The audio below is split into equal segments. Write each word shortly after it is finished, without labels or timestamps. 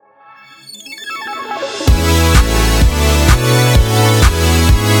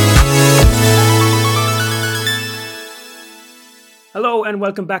Hello and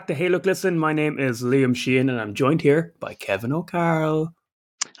welcome back to Hey Look Listen. My name is Liam Sheehan and I'm joined here by Kevin O'Carroll.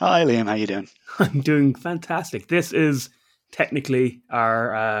 Hi Liam, how you doing? I'm doing fantastic. This is technically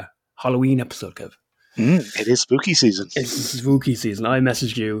our Halloween episode, Kev. It is spooky season. It's spooky season. I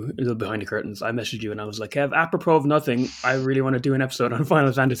messaged you, a little behind the curtains, I messaged you and I was like, Kev, apropos of nothing, I really want to do an episode on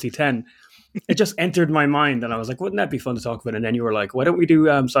Final Fantasy X. It just entered my mind and I was like, wouldn't that be fun to talk about? And then you were like, why don't we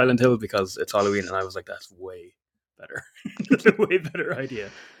do Silent Hill because it's Halloween? And I was like, that's way better. That's a way better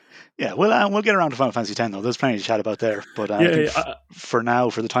idea. Yeah, we'll get around to Final Fantasy X though. There's plenty to chat about there. But for now,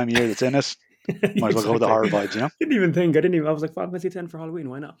 for the time of year that's in it, might as well go with the horror vibes, you know? I was like, Final Fantasy X for Halloween,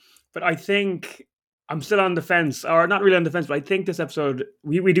 why not? But I think I'm still on the fence, or not really on the fence, but I think this episode,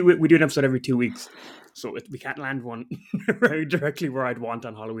 we do an episode every 2 weeks. So we can't land one right directly where I'd want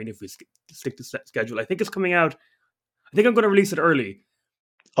on Halloween if we stick to schedule. I think it's coming out, I think I'm going to release it early.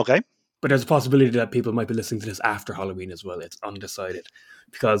 Okay. But there's a possibility that people might be listening to this after Halloween as well. It's undecided.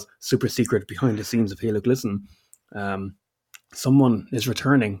 Because super secret behind the scenes of Hey Look Listen, someone is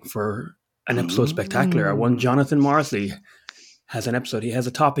returning for an episode spectacular. One Jonathan Morrisley has an episode. He has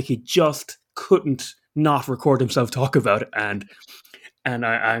a topic he just couldn't not record himself talk about. And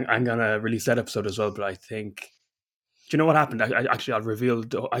I'm going to release that episode as well. But I think, do you know what happened? I'll reveal,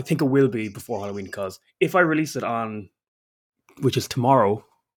 I think it will be before Halloween. Because if I release it on, which is tomorrow,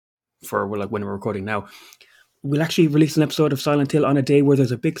 for when we're recording now, we'll actually release an episode of Silent Hill on a day where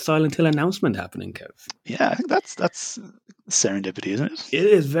there's a big Silent Hill announcement happening, Kev. Yeah, I think that's serendipity, isn't it? It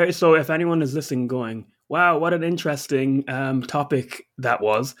is very so. If anyone is listening going, wow, what an interesting topic that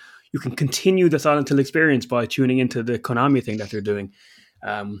was, you can continue the Silent Hill experience by tuning into the Konami thing that they're doing.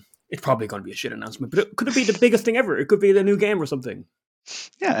 It's probably going to be a shit announcement, but could it be the biggest thing ever? It could be the new game or something.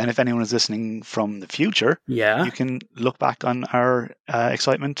 Yeah, and if anyone is listening from the future, you can look back on our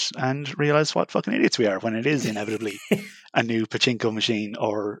excitement and realize what fucking idiots we are when it is inevitably a new pachinko machine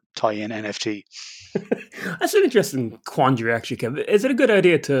or tie-in NFT. That's an interesting quandary, actually, Kev. Is it a good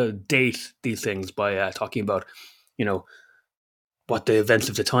idea to date these things by talking about, what the events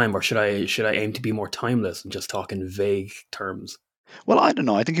of the time, or should I aim to be more timeless and just talk in vague terms? Well, I don't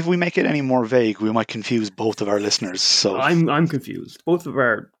know. I think if we make it any more vague, we might confuse both of our listeners. So I'm confused. Both of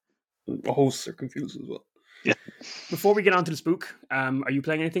our hosts are confused as well. Yeah. Before we get on to the spook, are you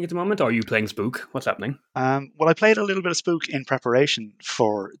playing anything at the moment? Or are you playing Spook? What's happening? Well, I played a little bit of Spook in preparation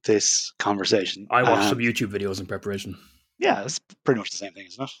for this conversation. I watched some YouTube videos in preparation. Yeah, it's pretty much the same thing,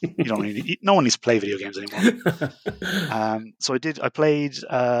 isn't it? You don't really. No one needs to play video games anymore. So I played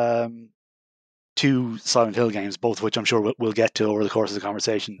 2 Silent Hill games, both of which I'm sure we'll get to over the course of the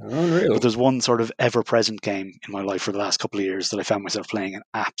conversation. Unreal. But there's one sort of ever-present game in my life for the last couple of years that I found myself playing an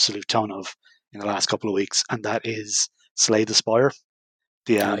absolute ton of in the last couple of weeks, and that is Slay the Spire,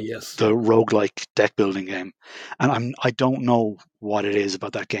 the roguelike deck-building game. And I don't know what it is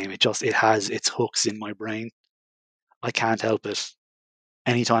about that game. It has its hooks in my brain. I can't help it.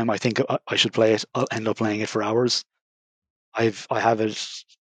 Anytime I think I should play it, I'll end up playing it for hours. I have it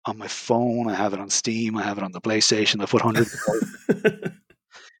on my phone, I have it on Steam, I have it on the PlayStation, I've put hundreds of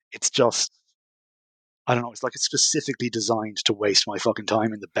It's just, I don't know, it's like it's specifically designed to waste my fucking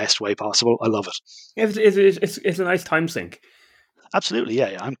time in the best way possible. I love it. It's a nice time sink. Absolutely,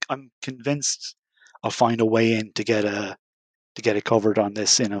 yeah. I'm convinced I'll find a way in to get it covered on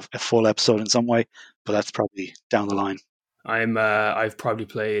this in a full episode in some way, but that's probably down the line. I've probably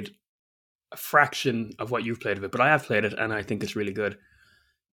played a fraction of what you've played of it, but I have played it and I think it's really good.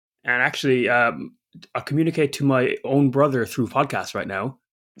 And actually, I'll communicate to my own brother through podcasts right now.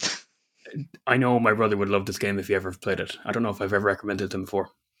 I know my brother would love this game if he ever played it. I don't know if I've ever recommended it to him before.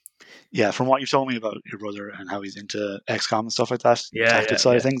 Yeah, from what you've told me about your brother and how he's into XCOM and stuff like that, tactics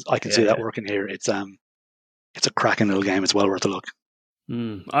side of things, I can see that working here. It's a cracking little game. It's well worth a look.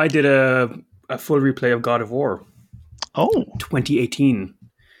 I did a full replay of God of War. 2018.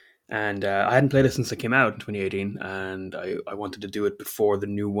 And I hadn't played it since it came out in 2018, and I wanted to do it before the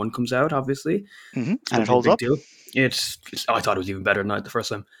new one comes out, obviously. Mm-hmm. And it holds up. I thought it was even better than the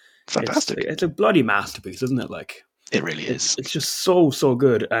first time. Fantastic. It's a bloody masterpiece, isn't it? Like, it really is. It's just so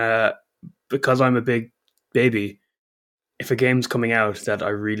good. Because I'm a big baby, if a game's coming out that I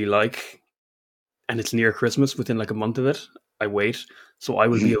really like, and it's near Christmas, within like a month of it, I wait. So I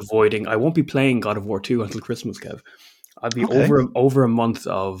will be avoiding. I won't be playing God of War 2 until Christmas, Kev. I'll be over a month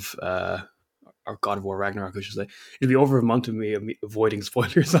of, or God of War Ragnarok, I should say. It'll be over a month of me avoiding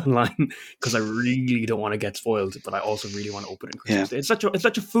spoilers online because I really don't want to get spoiled, but I also really want to open it in Christmas Day. It's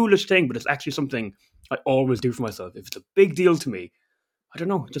such a foolish thing, but it's actually something I always do for myself. If it's a big deal to me, I don't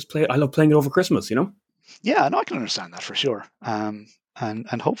know, just play it. I love playing it over Christmas, you know? Yeah, no, I can understand that for sure. And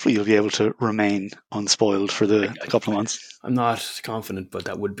hopefully you'll be able to remain unspoiled for the couple of months. I'm not confident, but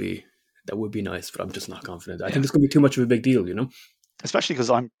that would be nice. But I'm just not confident. I Yeah, think it's going to be too much of a big deal, you know. especially because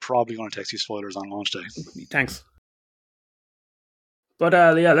I'm probably going to text you spoilers on launch day. Thanks. But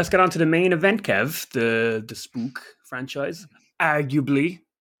yeah, let's get on to the main event, Kev. The Spook franchise, arguably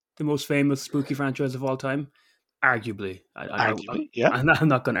the most famous spooky franchise of all time. Arguably, Yeah. I'm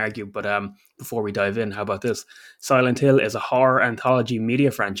not going to argue. But before we dive in, how about this? Silent Hill is a horror anthology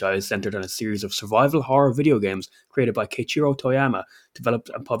media franchise centered on a series of survival horror video games created by Keiichiro Toyama, developed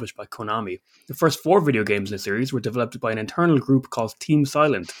and published by Konami. The first 4 video games in the series were developed by an internal group called Team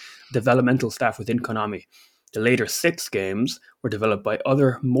Silent, developmental staff within Konami. The later 6 games were developed by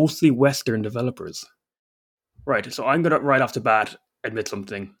other, mostly Western developers. Right, so I'm going to, right off the bat, admit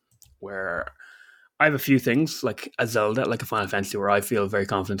something where I have a few things, like a Zelda, like a Final Fantasy, where I feel very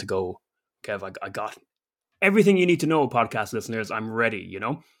confident to go, Kev, I got everything you need to know, podcast listeners. I'm ready, you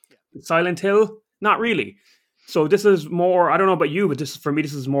know? Yeah. Silent Hill, not really. So this is more, I don't know about you, but for me,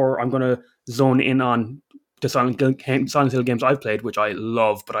 this is more, I'm going to zone in on the Silent Hill games I've played, which I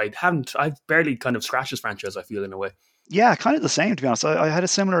love, but I've barely kind of scratched this franchise, I feel, in a way. Yeah, kind of the same, to be honest. I had a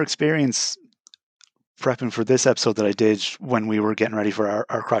similar experience prepping for this episode that I did when we were getting ready for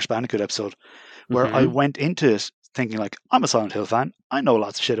our Crash Bandicoot episode, where I went into it thinking like, I'm a Silent Hill fan. I know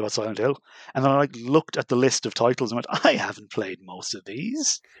lots of shit about Silent Hill. And then I looked at the list of titles and went, I haven't played most of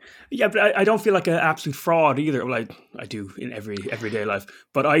these. Yeah, but I don't feel like an absolute fraud either. Like I do in everyday life.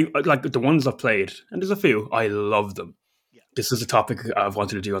 But I like the ones I've played, and there's a few, I love them. Yeah. This is a topic I've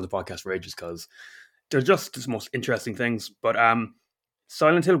wanted to do on the podcast for ages because they're just the most interesting things. But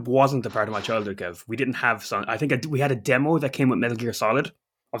Silent Hill wasn't a part of my childhood, Kev. We didn't have I think we had a demo that came with Metal Gear Solid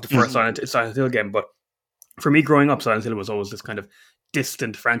of the first Silent Hill game. But for me, growing up, Silent Hill was always this kind of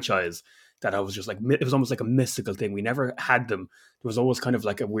distant franchise that I was just like, it was almost like a mystical thing. We never had them. There was always kind of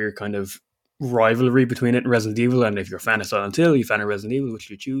like a weird kind of rivalry between it and Resident Evil. And if you're a fan of Silent Hill, you're a fan of Resident Evil, which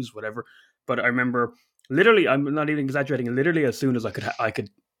you choose, whatever. But I remember literally, I'm not even exaggerating, literally as soon as I could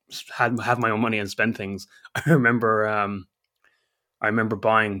have my own money and spend things, I remember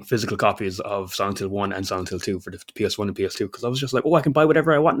buying physical copies of Silent Hill 1 and Silent Hill 2 for the PS1 and PS2 because I was just like, oh, I can buy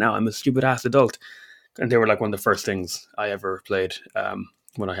whatever I want now. I'm a stupid ass adult. And they were like one of the first things I ever played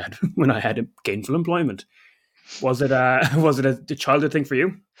when I had gainful employment. Was it a childhood thing for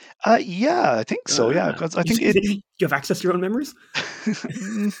you? Yeah, I think so. Yeah, because I think you have access to your own memories.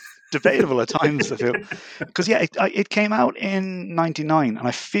 Debatable at times, I feel. Because it came out in '99, and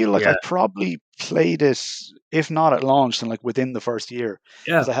I feel like I probably played it, if not at launch, then like within the first year.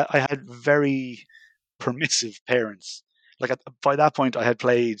 Yeah, because I had very permissive parents. Like by that point, I had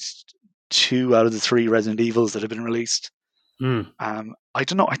played 2 out of the 3 Resident Evils that had been released. I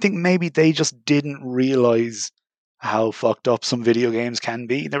don't know. I think maybe they just didn't realize how fucked up some video games can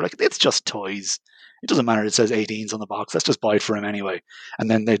be. They're like, it's just toys. It doesn't matter. It says 18s on the box. Let's just buy it for him anyway.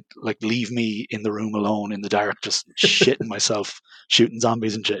 And then they'd like leave me in the room alone in the dark, just shitting myself, shooting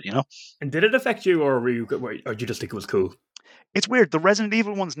zombies and shit, you know? And did it affect you, or did you just think it was cool? It's weird. The Resident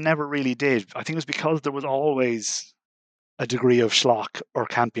Evil ones never really did. I think it was because there was always a degree of schlock or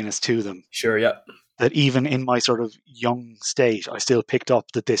campiness to them. Sure, yeah. That even in my sort of young state, I still picked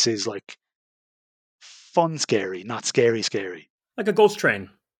up that this is like fun scary, not scary. Like a Ghost Train.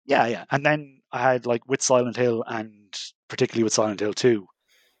 Yeah. And then I had like with Silent Hill and particularly with Silent Hill 2,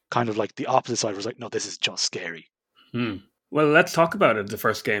 kind of like the opposite side was like, no, this is just scary. Well, let's talk about it, the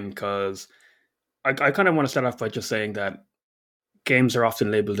first game, because I kind of want to start off by just saying that games are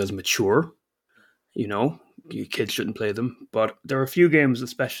often labeled as mature. You know, you kids shouldn't play them. But there were a few games,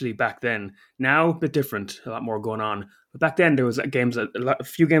 especially back then. Now, a bit different, a lot more going on. But back then, there was a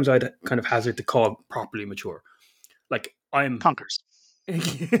few games I'd kind of hazard to call properly mature. Like Conkers.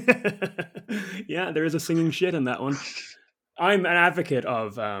 Yeah, there is a singing shit in that one. I'm an advocate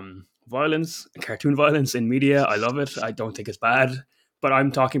of violence, cartoon violence in media. I love it. I don't think it's bad. But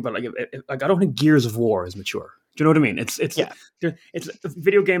I'm talking about like I don't think Gears of War is mature. Do you know what I mean? It's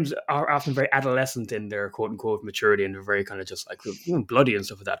video games are often very adolescent in their quote unquote maturity, and they're very kind of just like bloody and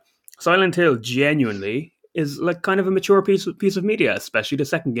stuff like that. Silent Hill genuinely is like kind of a mature piece of media, especially the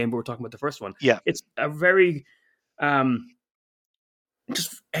second game, but we're talking about the first one. Yeah, it's a very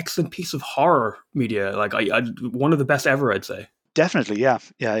just excellent piece of horror media. Like I one of the best ever, I'd say. Definitely, yeah.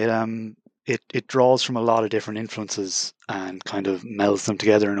 It draws from a lot of different influences and kind of melds them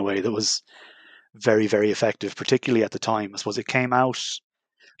together in a way that was very, very effective, particularly at the time. I suppose it came out,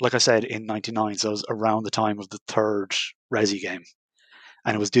 like I said, in '99, so it was around the time of the third Resi game.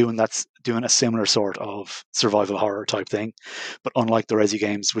 and it was doing a similar sort of survival horror type thing. But unlike the Resi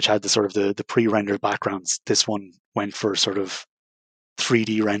games, which had the sort of the pre-rendered backgrounds, this one went for sort of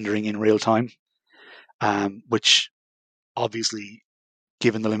 3D rendering in real time, which obviously,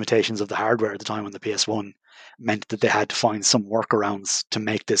 given the limitations of the hardware at the time on the PS1, meant that they had to find some workarounds to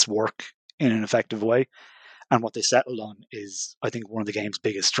make this work in an effective way. And what they settled on is, I think, one of the game's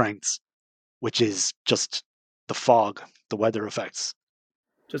biggest strengths, which is just the fog, the weather effects.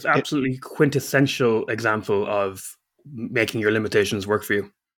 Just absolutely quintessential example of making your limitations work for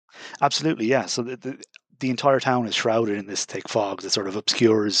you. Absolutely, yeah. So the entire town is shrouded in this thick fog that sort of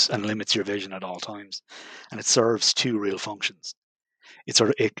obscures and limits your vision at all times. And it serves two real functions.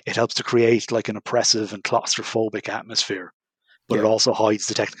 It helps to create like an oppressive and claustrophobic atmosphere, but it also hides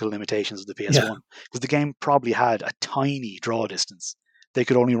the technical limitations of the PS1. Because the game probably had a tiny draw distance. They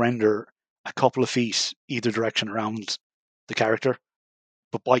could only render a couple of feet either direction around the character.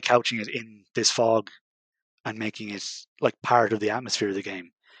 But by couching it in this fog and making it like part of the atmosphere of the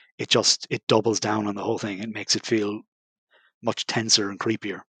game, it doubles down on the whole thing. It makes it feel much tenser and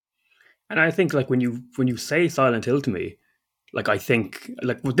creepier. And I think like when you say Silent Hill to me, like I think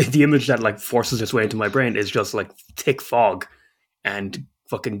like the image that like forces its way into my brain is just like thick fog and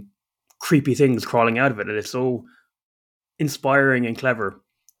fucking creepy things crawling out of it, and it's so inspiring and clever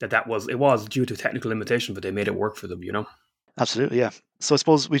that it was due to technical limitation, but they made it work for them, you know? Absolutely, yeah. So I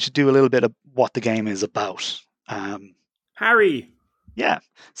suppose we should do a little bit of what the game is about. Harry! Yeah.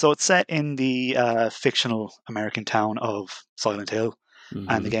 So it's set in the fictional American town of Silent Hill,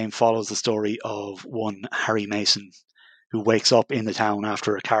 and the game follows the story of one Harry Mason, who wakes up in the town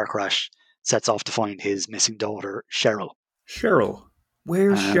after a car crash, sets off to find his missing daughter, Cheryl. Cheryl?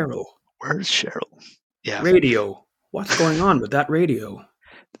 Where's Cheryl? Where's Cheryl? Yeah. Radio. What's going on with that radio?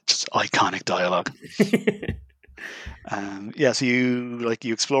 Just iconic dialogue. So you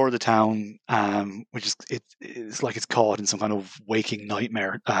explore the town, which is it's like it's caught in some kind of waking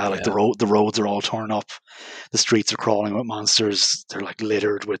nightmare. The roads are all torn up, the streets are crawling with monsters. They're like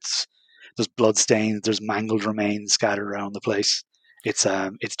littered with there's blood stains, there's mangled remains scattered around the place. It's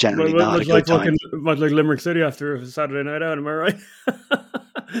generally not a good time. Much like Limerick City after a Saturday night out, am I right?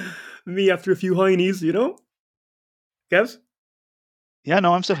 Me after a few heinies, you know? Kev? Yeah,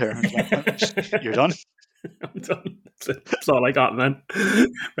 no, I'm still here. You're done? I'm done. That's all I got, man.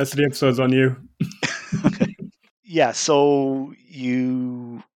 Rest of the episode's on you. Okay. Yeah, so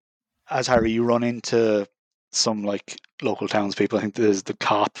you, as Harry, you run into some like local townspeople. I think there's the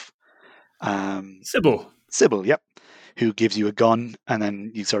cop. Sybil, yep. Who gives you a gun, and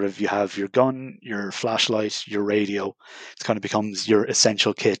then you have your gun, your flashlight, your radio. It kind of becomes your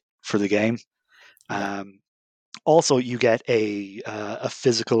essential kit for the game. Also, you get a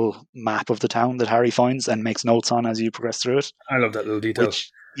physical map of the town that Harry finds and makes notes on as you progress through it. I love that little detail.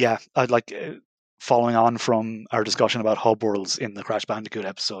 I'd like following on from our discussion about hub worlds in the Crash Bandicoot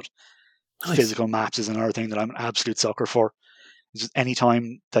episode. Nice. Physical maps is another thing that I'm an absolute sucker for. Just any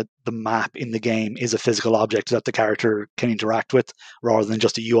time that the map in the game is a physical object that the character can interact with, rather than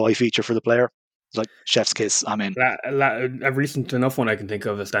just a UI feature for the player. It's like chef's kiss. I'm in. A recent enough one I can think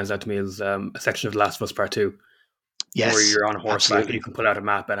of that stands out to me is a section of The Last of Us Part 2. Yes, where you're on a horseback and you can pull out a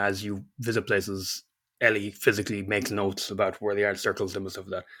map, and as you visit places, Ellie physically makes notes about where they are, circles them and stuff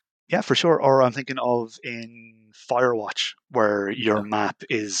like that. Yeah, for sure. Or I'm thinking of in Firewatch, where your map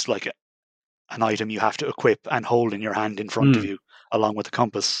is like an item you have to equip and hold in your hand in front of you, along with the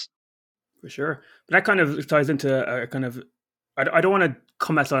compass. For sure. But that kind of ties into a kind of... I don't want to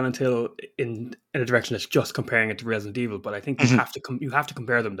come at Silent Hill in a direction that's just comparing it to Resident Evil, but I think you have to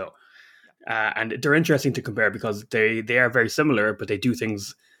compare them, though. And they're interesting to compare because they are very similar, but they do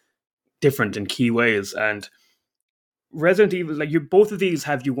things different in key ways. And Resident Evil, like both of these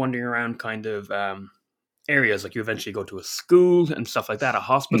have you wandering around kind of areas. Like you eventually go to a school and stuff like that, a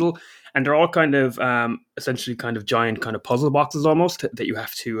hospital, and they're all kind of essentially kind of giant kind of puzzle boxes almost that you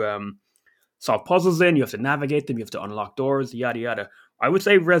have to solve puzzles in. You have to navigate them. You have to unlock doors. Yada yada. I would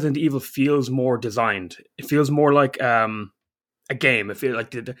say Resident Evil feels more designed. It feels more like a game. I feel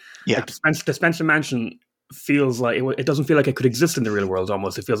like the Spencer Mansion feels like it doesn't feel like it could exist in the real world.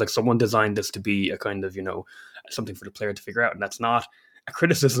 Almost, it feels like someone designed this to be a kind of something for the player to figure out, and that's not a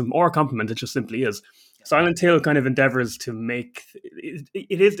criticism or a compliment. It just simply is. Silent Hill kind of endeavors to make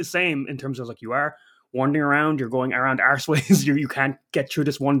it is the same in terms of like you are wandering around, you're going around arseways, you can't get through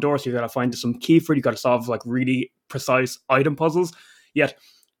this one door, so you got to find some key for it. You got to solve like really precise item puzzles. Yet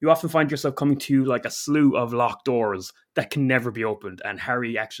you often find yourself coming to like a slew of locked doors that can never be opened, and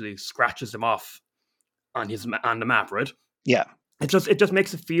Harry actually scratches them off on the map, right? Yeah. It just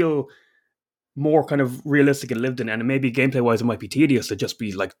makes it feel more kind of realistic and lived in, and maybe gameplay wise it might be tedious to just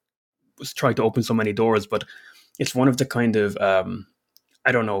be like trying to open so many doors, but it's one of the kind of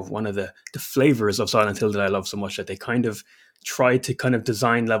I don't know, one of the flavors of Silent Hill that I love so much, that they kind of try to kind of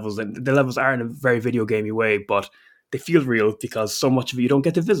design levels, and the levels are in a very video gamey way, but they feel real because so much of it you don't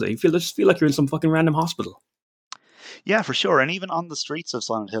get to visit. You just feel like you're in some fucking random hospital. Yeah, for sure. And even on the streets of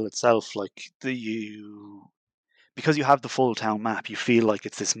Silent Hill itself, like because you have the full town map, you feel like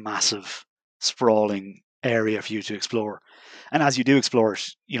it's this massive, sprawling area for you to explore. And as you do explore it,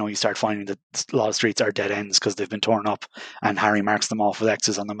 you start finding that a lot of streets are dead ends because they've been torn up, and Harry marks them off with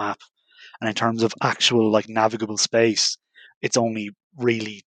X's on the map. And in terms of actual like navigable space, it's only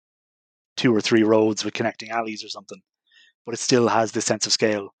really 2 or 3 roads with connecting alleys or something. But it still has this sense of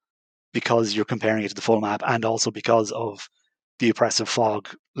scale because you're comparing it to the full map, and also because of the oppressive fog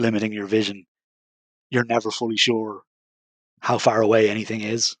limiting your vision. You're never fully sure how far away anything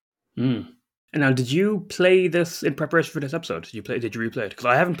is. And now, did you play this in preparation for this episode? Did you replay it? Because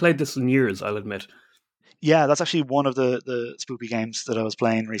I haven't played this in years, I'll admit. Yeah, that's actually one of the spoopy games that I was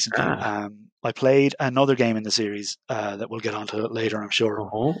playing recently. I played another game in the series that we'll get onto later, I'm sure,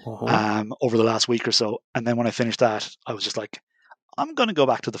 over the last week or so. And then when I finished that, I was just like, I'm going to go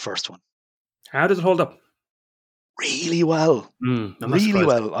back to the first one. How does it hold up? Really well. Really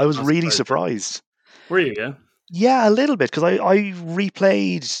well. I was really surprised. Were you, yeah? Yeah, a little bit, because I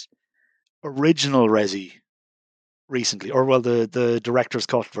replayed original Resi recently, or well, the director's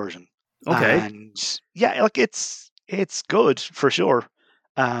cut version. Okay. And yeah, like it's good for sure,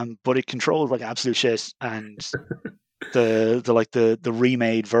 but it controls like absolute shit. And the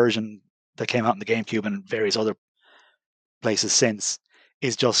remade version that came out in the GameCube and various other places since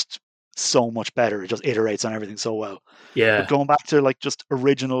is just so much better. It just iterates on everything so well. Yeah. But going back to like just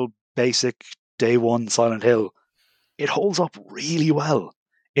original basic day one Silent Hill, it holds up really well.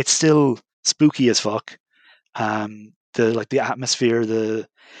 It's still spooky as fuck. The atmosphere, the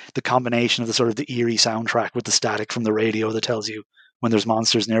combination of the sort of the eerie soundtrack with the static from the radio that tells you when there's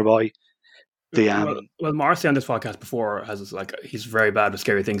monsters nearby. Well, Marcy on this podcast before has like, he's very bad with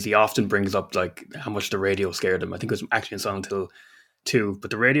scary things. He often brings up like how much the radio scared him. I think it was actually in Silent Hill 2,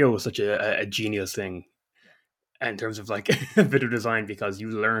 but the radio was such a genius thing in terms of like a bit of design, because you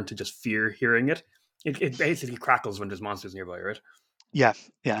learn to just fear hearing it. It basically crackles when there's monsters nearby, right? Yeah,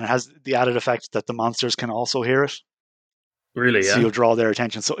 and it has the added effect that the monsters can also hear it. Really, yeah. So you'll draw their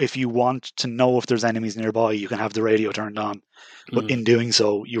attention. So if you want to know if there's enemies nearby, you can have the radio turned on. But in doing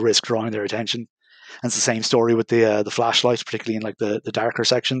so, you risk drawing their attention. And it's the same story with the flashlight, particularly in like the darker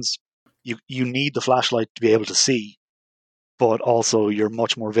sections. You need the flashlight to be able to see, but also you're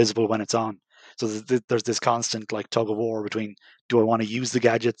much more visible when it's on. So there's this constant like tug of war between, do I want to use the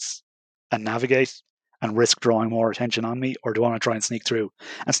gadgets and navigate and risk drawing more attention on me, or do I want to try and sneak through?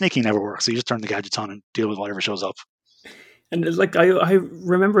 And sneaking never works. So you just turn the gadgets on and deal with whatever shows up. And it's like, I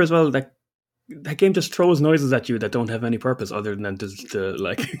remember as well that game just throws noises at you that don't have any purpose other than just to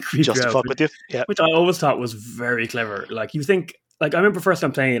like creep just you to out, fuck with you. Yeah. Which I always thought was very clever. Like, you think, like, I remember first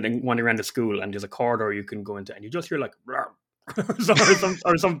time playing it and wandering around the school, and there's a corridor you can go into, and you just hear like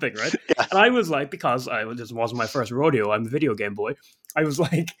or something, right? Yeah. And I was like, because this wasn't my first rodeo, I'm a video game boy, I was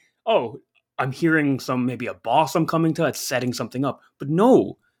like, oh, I'm hearing maybe a boss I'm coming to, it's setting something up. But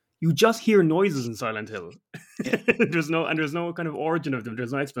no, you just hear noises in Silent Hill. Yeah. there's no kind of origin of them.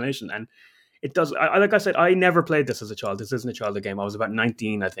 There's no explanation. And it does, like I said, I never played this as a child. This isn't a childhood game. I was about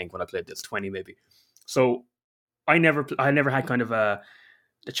 19, I think, when I played this, 20 maybe. So I never had kind of the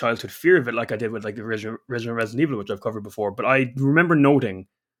childhood fear of it like I did with like the original Resident Evil, which I've covered before. But I remember noting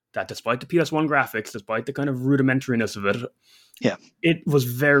that despite the PS1 graphics, despite the kind of rudimentariness of it, yeah, it was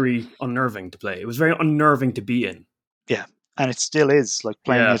very unnerving to play. It was very unnerving to be in. Yeah, and it still is. Like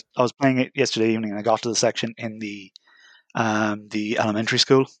playing it, I was playing it yesterday evening, and I got to the section in the elementary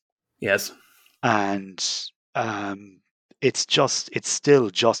school. Yes, and it's still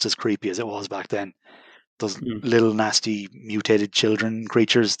just as creepy as it was back then. Those little nasty mutated children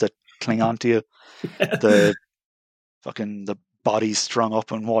creatures that cling on to you, the bodies strung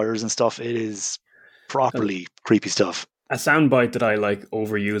up on wires and stuff. It is properly creepy stuff. A soundbite that I like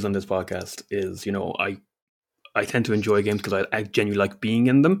overuse on this podcast is, I tend to enjoy games because I genuinely like being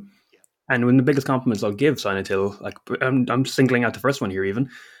in them. And one of the biggest compliments I'll give Silent Hill, like I'm singling out the first one here even,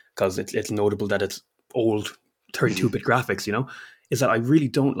 because it's notable that it's old 32-bit graphics, is that I really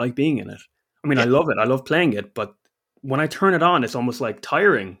don't like being in it. I mean, I love it. I love playing it. But when I turn it on, it's almost like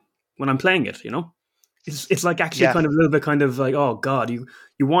tiring when I'm playing it, It's like actually kind of a little bit kind of like, oh God, you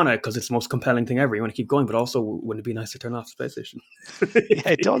want it because it's the most compelling thing ever. You want to keep going, but also wouldn't it be nice to turn off the PlayStation?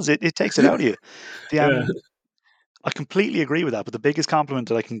 Yeah, it does. It takes it out of you. I completely agree with that, but the biggest compliment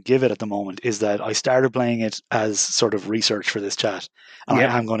that I can give it at the moment is that I started playing it as sort of research for this chat, and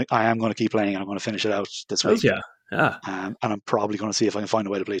Yeah. I am going to keep playing, and I'm going to finish it out this week. Yeah. And I'm probably going to see if I can find a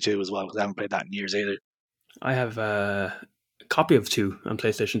way to play 2 as well, because I haven't played that in years either. I have a copy of 2 on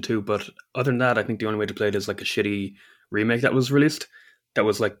PlayStation 2, but other than that, I think the only way to play it is like a shitty remake that was released that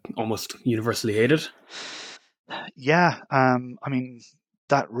was like almost universally hated. Yeah, I mean,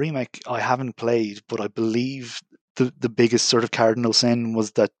 that remake I haven't played, but I believe the biggest sort of cardinal sin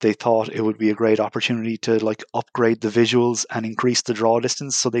was that they thought it would be a great opportunity to like upgrade the visuals and increase the draw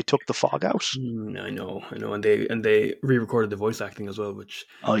distance, so they took the fog out. I know, and they re-recorded the voice acting as well, which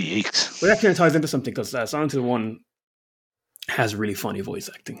yikes! Well, that kind of ties into something because Silent Hill 1 has really funny voice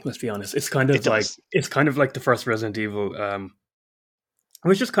acting. Let's be honest, it's kind of like the first Resident Evil. It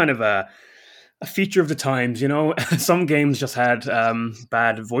was just kind of a feature of the times, you know. Some games just had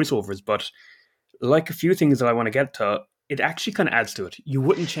bad voiceovers, but like a few things that I want to get to, it actually kind of adds to it. You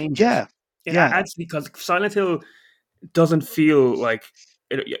wouldn't change it. It adds because Silent Hill doesn't feel like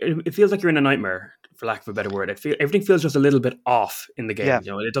it feels like you're in a nightmare, for lack of a better word. Everything feels just a little bit off in the game. Yeah.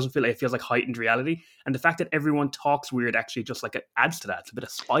 You know, it doesn't feel like, it feels like heightened reality, and the fact that everyone talks weird actually just like it adds to that. It's a bit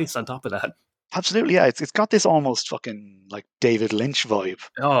of spice on top of that. Absolutely, yeah. It's got this almost fucking like David Lynch vibe.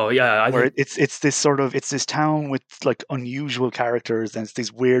 Oh yeah, it's this sort of, it's this town with like unusual characters, and it's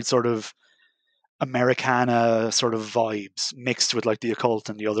these weird sort of Americana sort of vibes mixed with like the occult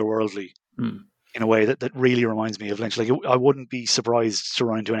and the otherworldly in a way that really reminds me of Lynch. Like I wouldn't be surprised to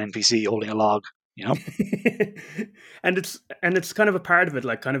run into an NPC holding a log, you know. and it's kind of a part of it,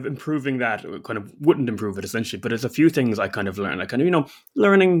 like kind of improving that. Kind of wouldn't improve it essentially, but there's a few things I kind of learned, like kind of, you know,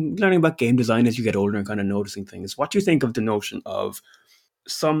 learning about game design as you get older and kind of noticing things. What do you think of the notion of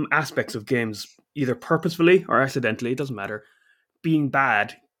some aspects of games, either purposefully or accidentally, it doesn't matter, being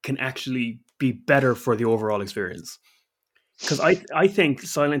bad can actually be better for the overall experience? Because I think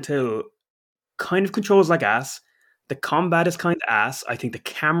Silent Hill kind of controls like ass. The combat is kind of ass. I think the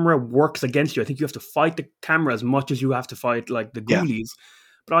camera works against you. I think you have to fight the camera as much as you have to fight like the ghoulies. Yeah.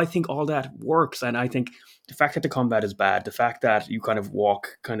 But I think all that works, and I think the fact that the combat is bad, the fact that you kind of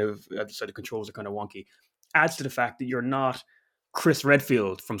walk kind of, so the controls are kind of wonky, adds to the fact that you're not Chris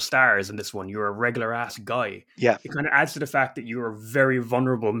Redfield from Stars in this one. You're a regular ass guy. Yeah. It kind of adds to the fact that you're a very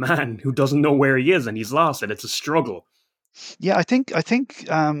vulnerable man who doesn't know where he is and he's lost, and it's a struggle. Yeah, I think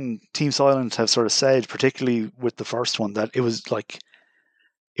Team Silent have sort of said, particularly with the first one, that it was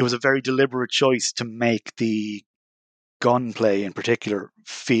a very deliberate choice to make the gunplay in particular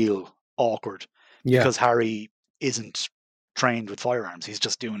feel awkward, because Harry isn't trained with firearms. He's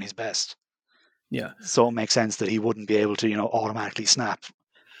just doing his best. Yeah. So it makes sense that he wouldn't be able to, you know, automatically snap,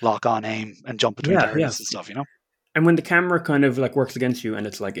 lock on aim, and jump between targets and stuff, you know? And when the camera kind of like works against you and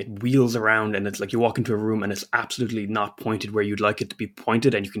it's like it wheels around and it's like you walk into a room and it's absolutely not pointed where you'd like it to be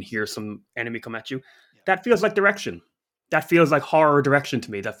pointed and you can hear some enemy come at you, that feels like direction. That feels like horror direction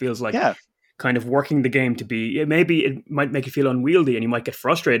to me. That feels like kind of working the game to be, maybe it might make you feel unwieldy and you might get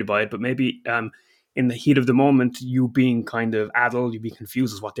frustrated by it, but maybe in the heat of the moment, you being kind of addled, you'd be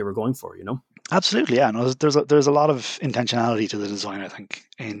confused as what they were going for, you know? Absolutely, yeah. No, there's a lot of intentionality to the design, I think,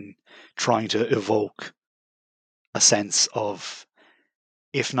 in trying to evoke a sense of,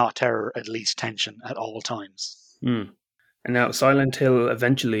 if not terror, at least tension at all times. And now Silent Hill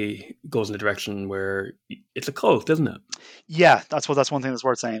eventually goes in a direction where it's a cult, isn't it? Yeah, that's one thing that's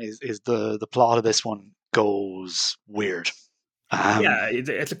worth saying is the plot of this one goes weird.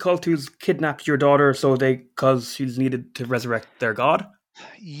 It's a cult who's kidnapped your daughter because she's needed to resurrect their god.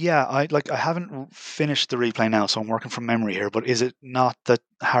 Yeah, I haven't finished the replay now, so I'm working from memory here. But is it not that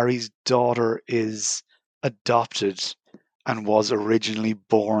Harry's daughter is adopted and was originally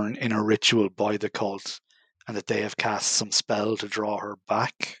born in a ritual by the cult, and that they have cast some spell to draw her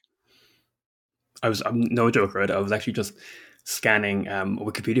back? I'm no joke, right? I was actually just scanning a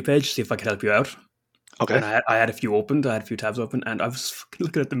Wikipedia page to see if I could help you out. Okay. And I had a few tabs open, and I was fucking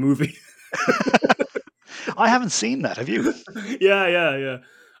looking at the movie. I haven't seen that. Have you? Yeah.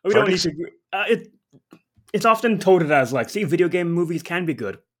 We don't need to. It's often touted as like, see, video game movies can be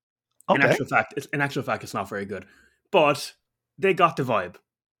good. Okay. In actual fact, it's not very good. But they got the vibe.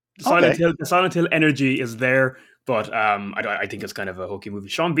 The Silent Hill energy is there, but I think it's kind of a hokey movie.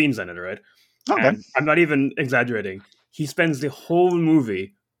 Sean Bean's in it, right? Okay. And I'm not even exaggerating. He spends the whole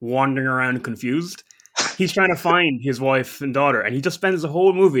movie wandering around confused. He's trying to find his wife and daughter, and he just spends the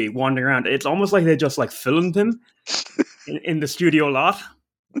whole movie wandering around. It's almost like they just like filmed him in the studio lot.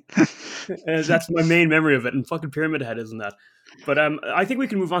 That's my main memory of it, and fucking Pyramid Head, isn't that? But I think we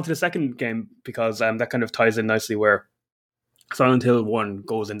can move on to the second game because that kind of ties in nicely where Silent Hill 1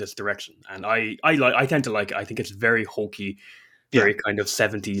 goes in this direction, and I tend to like it. I think it's very hokey, very kind of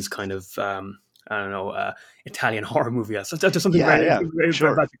 70s kind of I don't know, Italian horror movie. So there's something very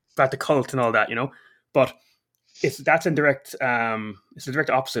sure. about the cult and all that, but that's in direct it's the direct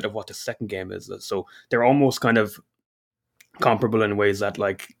opposite of what the second game is. So they're almost kind of comparable in ways that,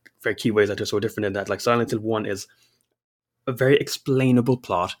 like, very key ways that they're so different, in that, like, Silent Hill 1 is a very explainable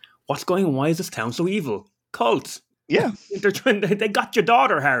plot. What's going on? Why is this town so evil? Cult. Yeah. They got your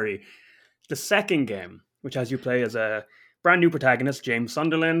daughter, Harry. The second game, which has you play as a brand new protagonist, James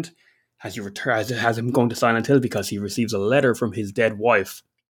Sunderland, has him going to Silent Hill because he receives a letter from his dead wife,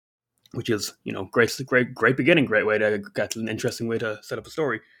 which is, great beginning, great way to get an interesting way to set up a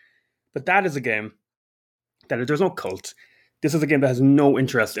story. But that is a game that there's no cult. This is a game that has no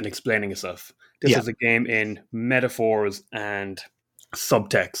interest in explaining itself. This is a game in metaphors and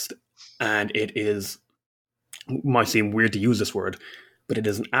subtext, and it is, might seem weird to use this word, but it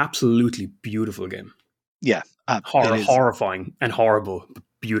is an absolutely beautiful game. Yeah. Horrifying and horrible, but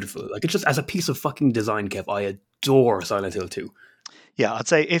beautiful. Like, it's just, as a piece of fucking design, Kev, I adore Silent Hill 2. Yeah, I'd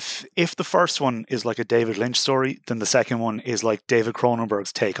say if the first one is like a David Lynch story, then the second one is like David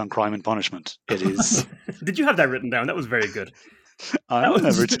Cronenberg's take on Crime and Punishment. It is. Did you have that written down? That was very good. I'll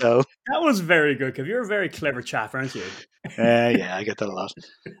never tell. That was very good, because you're a very clever chap, aren't you? Yeah, I get that a lot.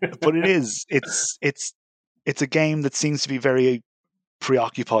 But it is. It's a game that seems to be very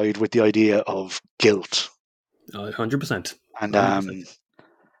preoccupied with the idea of guilt. 100%.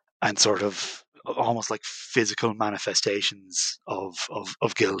 And sort of almost like physical manifestations of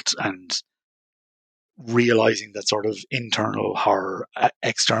guilt, and realizing that sort of internal horror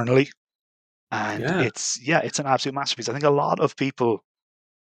externally. And it's an absolute masterpiece. I think a lot of people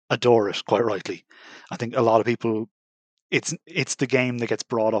adore it, quite rightly. I think a lot of people, it's the game that gets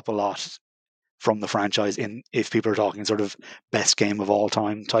brought up a lot from the franchise if people are talking sort of best game of all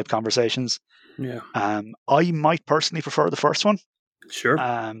time type conversations. Yeah. I might personally prefer the first one. Sure.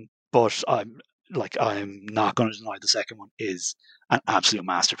 But I'm not going to deny the second one is an absolute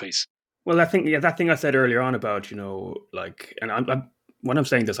masterpiece. Well, that thing I said earlier on about, like, and I'm when I'm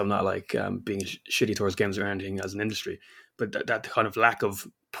saying this, I'm not like being shitty towards games or anything as an industry, but that kind of lack of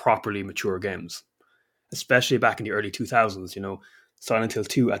properly mature games, especially back in the early 2000s, Silent Hill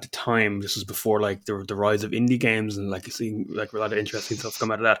 2 at the time, this was before like the rise of indie games, and like seeing like a lot of interesting stuff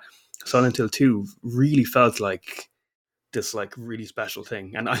come out of that. Silent Hill 2 really felt like this like really special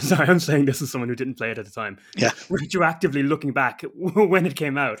thing. And I'm saying this as someone who didn't play it at the time. Yeah. Retroactively looking back when it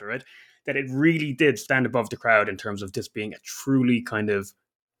came out, right? That it really did stand above the crowd in terms of this being a truly kind of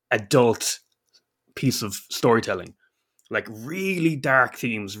adult piece of storytelling. Like, really dark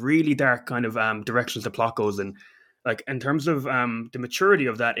themes, really dark kind of directions the plot goes in. Like, in terms of the maturity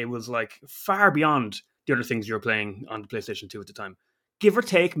of that, it was like far beyond the other things you were playing on the PlayStation 2 at the time. Give or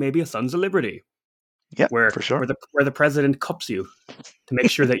take maybe a Sons of Liberty. Yeah, for sure. Where the president cups you to make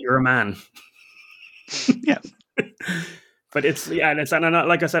sure that you're a man. Yeah. But and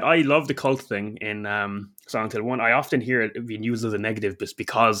like I said, I love the cult thing in Silent Hill 1. I often hear it being used as a negative just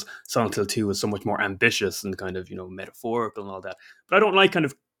because Silent Hill 2 is so much more ambitious and kind of, metaphorical and all that. But I don't like kind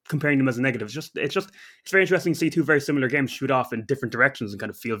of comparing them as a negative. It's very interesting to see two very similar games shoot off in different directions and kind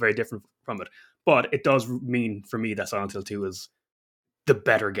of feel very different from it. But it does mean for me that Silent Hill 2 is the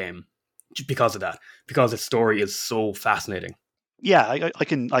better game because of that, because its story is so fascinating. Yeah, I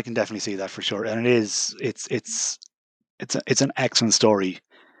can definitely see that for sure. And it's an excellent story,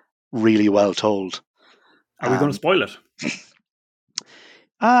 really well told. Are we going to spoil it?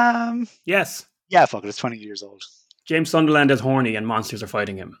 Yes. Yeah, fuck it. It's 20 years old. James Sunderland is horny and monsters are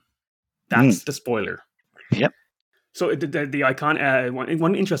fighting him. That's the spoiler. Yep. So the icon.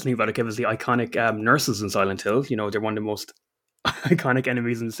 One interesting thing about it, Kev, is the iconic nurses in Silent Hill. They're one of the most iconic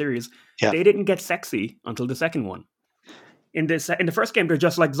enemies in the series. Yeah. They didn't get sexy until the second one. In the first game, they're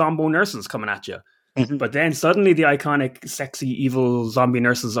just like zombo nurses coming at you. Mm-hmm. But then suddenly the iconic, sexy, evil zombie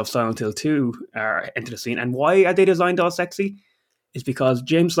nurses of Silent Hill 2 enter the scene. And why are they designed all sexy? Is because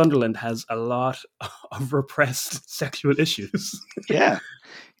James Sunderland has a lot of repressed sexual issues. Yeah.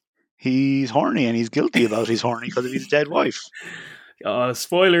 He's horny, and he's guilty about he's horny because of his dead wife.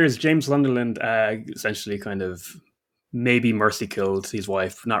 Spoilers, James Sunderland essentially kind of maybe mercy killed his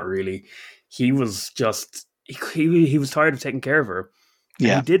wife. Not really. He was just... He was tired of taking care of her.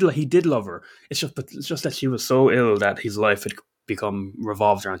 Yeah, he did love her. It's just that she was so ill that his life had become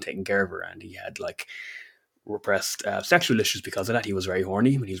revolved around taking care of her, and he had like repressed sexual issues because of that. He was very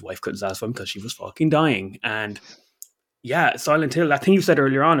horny when his wife couldn't satisfy him because she was fucking dying. And yeah, Silent Hill, that thing you said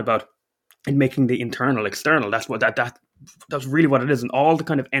earlier on about it making the internal external, that's really what it is. And all the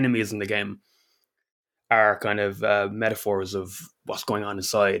kind of enemies in the game are kind of metaphors of what's going on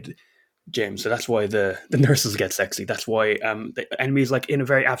inside James. So that's why the nurses get sexy. That's why the enemies, like in a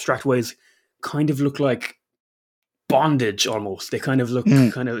very abstract ways, kind of look like bondage almost. They kind of look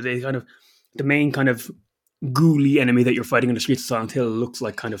the main kind of ghouly enemy that you're fighting in the streets of Silent Hill looks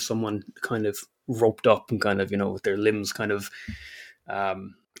like kind of someone kind of roped up and kind of, with their limbs kind of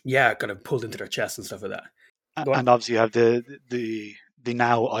kind of pulled into their chest and stuff like that. And obviously you have the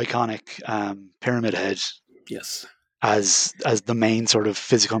now iconic Pyramid Head. Yes. As the main sort of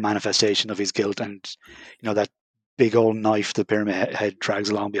physical manifestation of his guilt, and that big old knife the Pyramid Head drags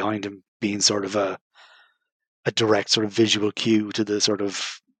along behind him being sort of a direct sort of visual cue to the sort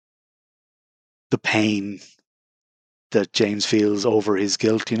of the pain that James feels over his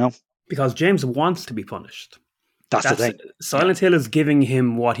guilt, Because James wants to be punished. That's the thing. Silent Hill is giving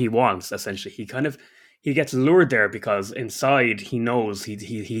him what he wants, essentially. He gets lured there because inside he knows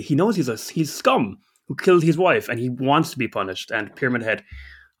he knows he's scum who killed his wife, and he wants to be punished. And Pyramid Head,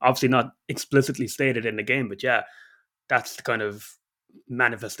 obviously not explicitly stated in the game, but yeah, that's the kind of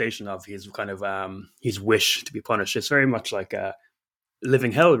manifestation of his kind of his wish to be punished. It's very much like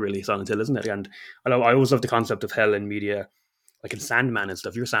living hell, really, Silent Hill, isn't it? And I always love the concept of hell in media, like in Sandman and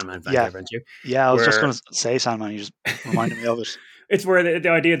stuff. You're a Sandman fan, aren't you? Yeah, I was just going to say Sandman. You just reminded me of it. It's where the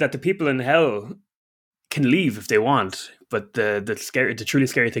idea that the people in hell can leave if they want, but the truly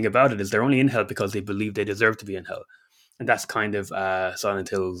scary thing about it is they're only in hell because they believe they deserve to be in hell, and that's kind of Silent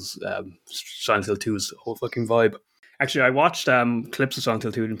Hill 2's whole fucking vibe. Actually, I watched clips of Silent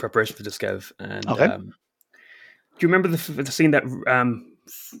Hill 2 in preparation for this, Kev, and do you remember the scene that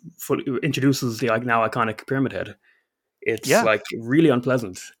introduces the now iconic Pyramid Head? It's like really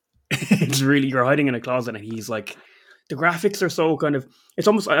unpleasant. It's really, you're hiding in a closet, and he's like, the graphics are so kind of, it's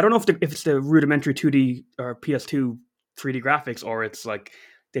almost, I don't know if it's the rudimentary 2D or PS2 3D graphics, or it's like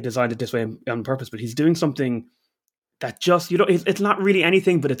they designed it this way on purpose, but he's doing something that just, it's not really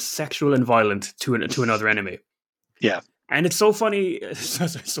anything, but it's sexual and violent to another enemy. Yeah. And it's so funny. It's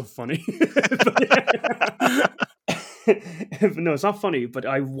so funny. No, it's not funny, but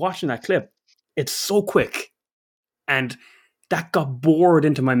I watching that clip. It's so quick. And that got bored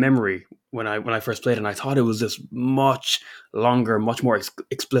into my memory when I first played it, and I thought it was this much longer, much more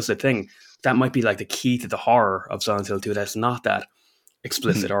explicit thing. That might be like the key to the horror of Silent Hill 2. That's not that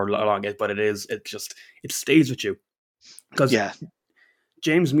explicit or long, but it is. It stays with you. Because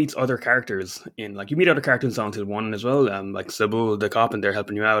James meets other characters in, like, you meet other characters in Silent Hill 1 as well, like Sybil, the cop, and they're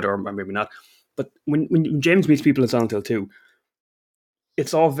helping you out, or maybe not. But when James meets people in Silent Hill 2,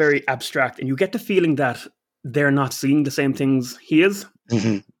 it's all very abstract, and you get the feeling that they're not seeing the same things he is.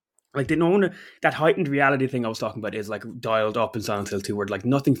 Mm-hmm. Like, they know that heightened reality thing I was talking about is like dialed up in Silent Hill 2, where like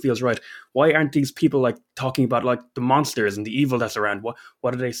nothing feels right. Why aren't these people like talking about like the monsters and the evil that's around?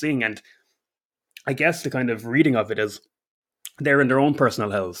 What are they seeing? And I guess the kind of reading of it is they're in their own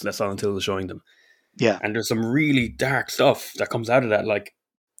personal hells that Silent Hill is showing them. Yeah. And there's some really dark stuff that comes out of that. Like,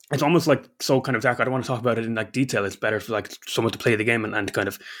 it's almost like so kind of dark. I don't want to talk about it in like detail. It's better for like someone to play the game and kind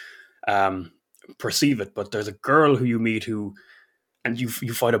of perceive it. But there's a girl who you meet and you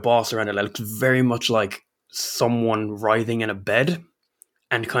fight a boss around it that looks very much like someone writhing in a bed,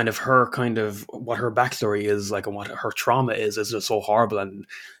 and kind of what her backstory is like and what her trauma is just so horrible. And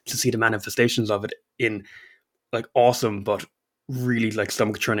to see the manifestations of it in like awesome but really like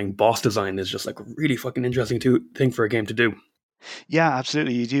stomach churning boss design is just like a really fucking interesting thing for a game to do. Yeah,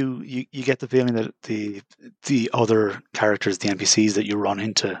 absolutely. You get the feeling that the other characters, the NPCs that you run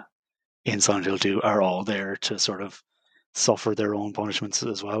into in Silent Hill 2 are all there to sort of suffer their own punishments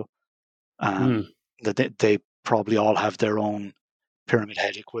as well. That they probably all have their own Pyramid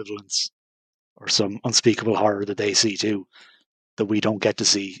Head equivalents or some unspeakable horror that they see too, that we don't get to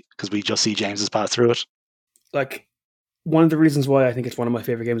see because we just see James's path through it. Like, one of the reasons why I think it's one of my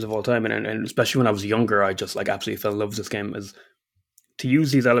favorite games of all time, and especially when I was younger, I just like absolutely fell in love with this game, is to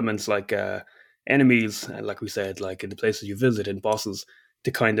use these elements like enemies, like we said, like in the places you visit and bosses,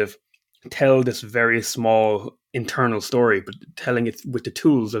 to kind of tell this very small internal story, but telling it with the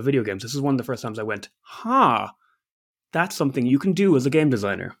tools of video games. This is one of the first times I went, that's something you can do as a game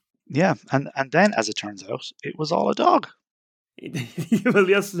designer. Yeah, and then as it turns out, it was all a dog. Well,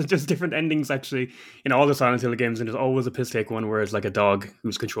 yes, there's just different endings actually in all the Silent Hill games, and there's always a piss take one where it's like a dog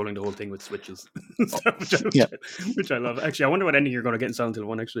who's controlling the whole thing with switches, which I love. Actually, I wonder what ending you're going to get in Silent Hill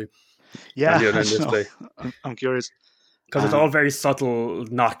 1 actually. Yeah, I'm curious. Because it's all very subtle,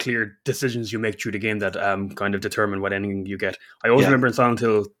 not clear decisions you make through the game that kind of determine what ending you get. I always remember in Silent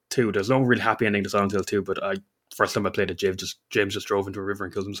Hill 2, there's no real happy ending to Silent Hill 2, but first time I played it, James just drove into a river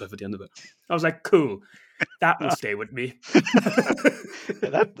and killed himself at the end of it. I was like, cool, that will stay with me.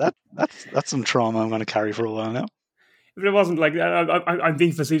 That's some trauma I'm going to carry for a while now. But it wasn't like I'm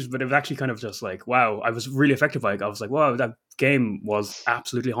being facetious, but it was actually kind of just like, wow, I was really affected by it. I was like, wow, that game was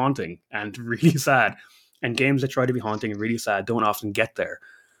absolutely haunting and really sad. And games that try to be haunting and really sad don't often get there.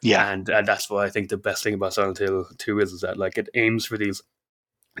 Yeah, and that's why I think the best thing about Silent Hill 2 is that like it aims for these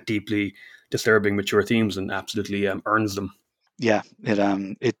deeply disturbing, mature themes and absolutely earns them. Yeah,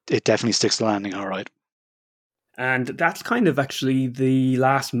 it definitely sticks to landing all right. And that's kind of actually the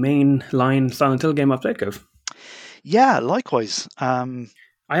last mainline Silent Hill game I've played, Kev. Yeah, likewise. I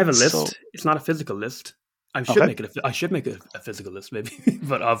have a list. It's not a physical list. I should make it. I should make it a physical list, maybe,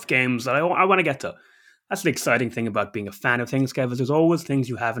 but of games that I want to get to. That's the exciting thing about being a fan of things, Kev. Is there's always things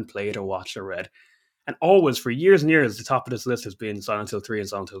you haven't played or watched or read, and always for years and years, the top of this list has been Silent Hill 3 and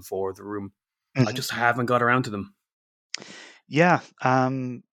Silent Hill 4: The Room. Mm-hmm. I just haven't got around to them. Yeah,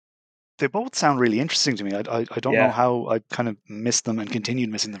 they both sound really interesting to me. I don't know how I kind of missed them and continued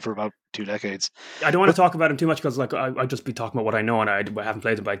missing them for about 2 decades. I don't want to talk about them too much because like I'd just be talking about what I know and I haven't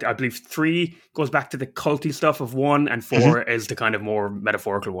played them. But I believe 3 goes back to the culty stuff of 1 and 4 is the kind of more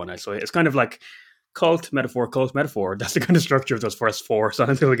metaphorical one. So it's kind of like cult, metaphor. That's the kind of structure of those first 4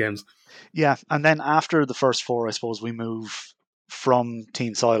 Silent Hill games. Yeah, and then after the first 4, I suppose we move from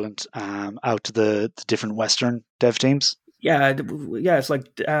Team Silent out to the different Western dev teams. Yeah, it's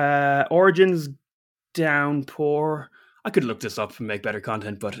like Origins, Downpour. I could look this up and make better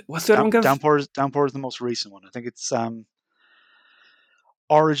content, but what's the other one? Downpour is the most recent one. I think it's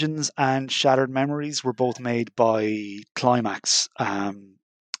Origins and Shattered Memories were both made by Climax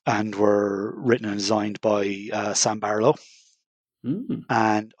and were written and designed by Sam Barlow.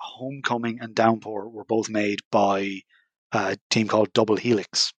 And Homecoming and Downpour were both made by a team called Double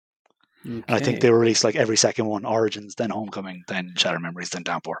Helix. Okay. And I think they were released like every second one, Origins, then Homecoming, then Shattered Memories, then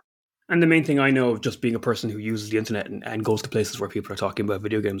Downpour. And the main thing I know of just being a person who uses the internet and goes to places where people are talking about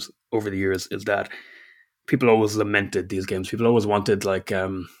video games over the years is that people always lamented these games. People always wanted like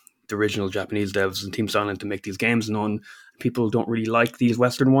the original Japanese devs and Team Silent to make these games. People don't really like these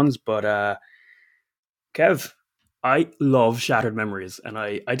Western ones, but Kev, I love Shattered Memories and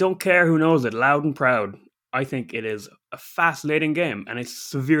I don't care who knows it, loud and proud. I think it is a fascinating game and it's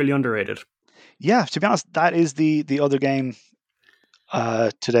severely underrated. Yeah, to be honest, that is the other game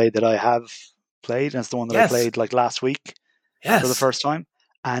today that I have played, and it's the one that I played like last week for the first time.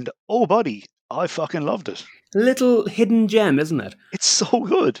 And oh, buddy, I fucking loved it. Little hidden gem, isn't it? It's so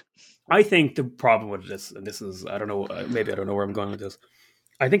good. I think the problem with this, and this is, I don't know, maybe I don't know where I'm going with this.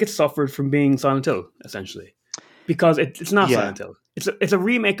 I think it suffered from being Silent Hill, essentially. Because it's not Silent Hill. It's a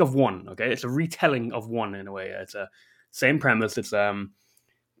remake of 1, okay? It's a retelling of 1 in a way. It's a same premise. It's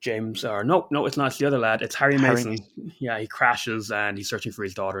James, or no, it's not. It's the other lad. It's Harry Mason. Yeah, he crashes and he's searching for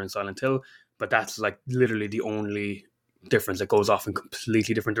his daughter in Silent Hill. But that's like literally the only difference. It goes off in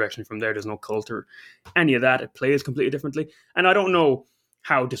completely different direction from there. There's no cult or any of that. It plays completely differently. And I don't know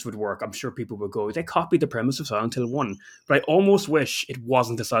how this would work. I'm sure people would go, they copied the premise of Silent Hill 1. But I almost wish it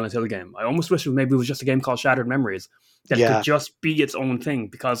wasn't a Silent Hill game. I almost wish maybe it was just a game called Shattered Memories. That it could just be its own thing.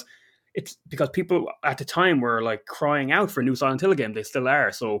 Because people at the time were like crying out for a new Silent Hill game. They still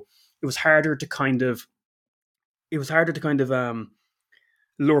are. So it was harder to kind of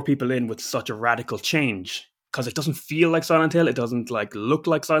lure people in with such a radical change because it doesn't feel like Silent Hill. It doesn't like look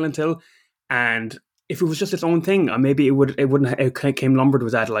like Silent Hill. And if it was just its own thing, maybe it came lumbered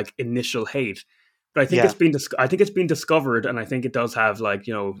with that like initial hate. But I think it's been discovered, and I think it does have like,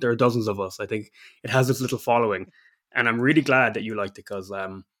 you know, there are dozens of us. I think it has this little following, and I'm really glad that you liked it because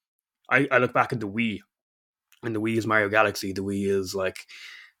I look back at the Wii, and the Wii is Mario Galaxy. The Wii is like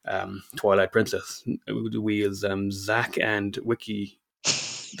Twilight Princess. The Wii is Zack and Wiki,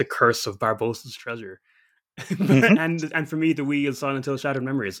 The Curse of Barbossa's Treasure. And for me, the Wii is Silent Hill Shattered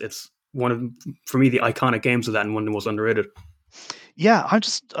Memories. It's one of, for me, the iconic games of that and one of the most underrated. Yeah,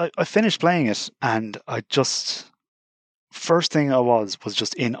 I finished playing it and I just, first thing I was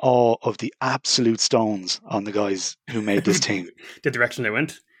just in awe of the absolute stones on the guys who made this team. The direction they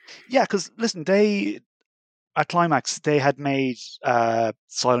went? Yeah, because listen, at Climax, they had made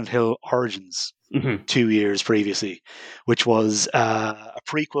Silent Hill Origins 2 years previously, which was a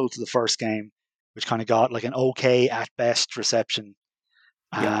prequel to the first game, which kind of got like an okay at best reception.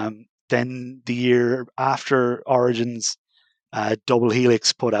 Then the year after Origins, Double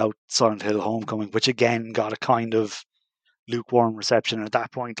Helix put out Silent Hill Homecoming, which again got a kind of lukewarm reception. And at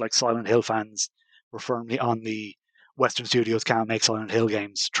that point, like Silent Hill fans were firmly on the Western Studios can't make Silent Hill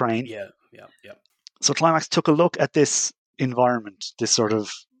games train. Yeah. So Climax took a look at this environment, this sort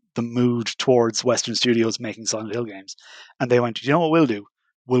of the mood towards Western studios making Silent Hill games, and they went, you know what we'll do?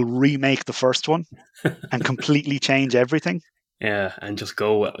 We'll remake the first one and completely change everything. Yeah, and just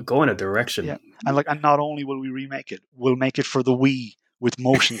go in a direction. Yeah, and not only will we remake it, we'll make it for the Wii with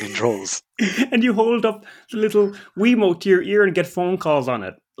motion controls. And you hold up the little Wiimote to your ear and get phone calls on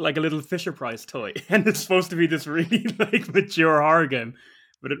it, like a little Fisher-Price toy. And it's supposed to be this really like mature horror game,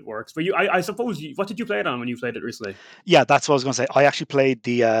 but it works. But I suppose, what did you play it on when you played it recently? Yeah, that's what I was going to say. I actually played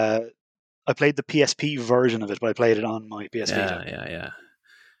the PSP version of it, but I played it on my PS Vita. Yeah.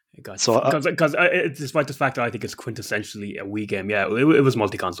 Because despite the fact that I think it's quintessentially a Wii game, it was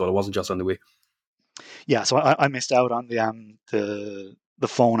multi-console. It wasn't just on the Wii. Yeah, so I missed out on the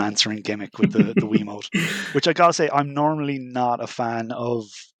phone answering gimmick with the Wiimote, which I gotta say, I'm normally not a fan of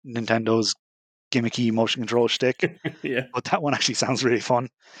Nintendo's gimmicky motion control shtick. Yeah, but that one actually sounds really fun.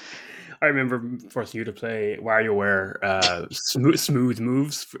 I remember forcing you to play WarioWare Smooth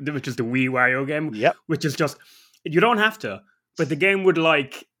Moves, which is the Wii Wario game. Yep. Which is just, you don't have to, but the game would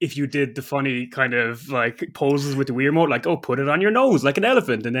like if you did the funny kind of like poses with the Wii remote, like, oh, put it on your nose like an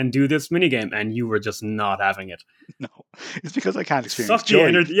elephant and then do this minigame, and you were just not having it. No, it's because I can't experience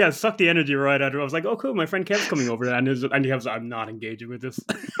joy. Suck the energy right out of it. I was like, oh, cool, my friend Kev's coming over, and he was, I'm not engaging with this.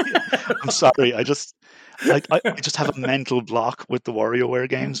 I'm sorry, I just have a mental block with the WarioWare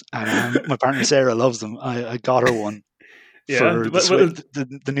games, and my partner Sarah loves them. I got her one. Yeah, for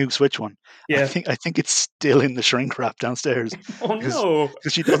the new Switch one. Yeah, I think it's still in the shrink wrap downstairs. Oh no,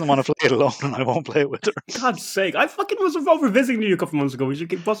 because she doesn't want to play it alone, and I won't play it with her. God's sake! I fucking was over visiting you a couple months ago. We should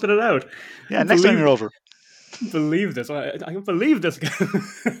keep busting it out. Yeah, next time you're over. Believe this? I can believe this.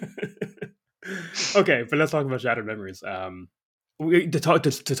 Okay, but let's talk about Shattered Memories. To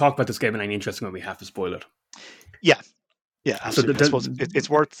talk about this game in any interesting way, we have to spoil it. Yeah, absolutely. So it's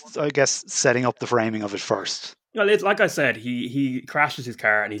worth, I guess, setting up the framing of it first. Well, it's like I said, he crashes his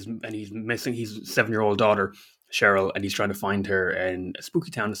car and he's missing his 7-year-old daughter Cheryl, and he's trying to find her in a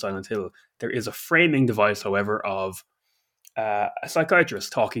spooky town of Silent Hill. There is a framing device, however, of a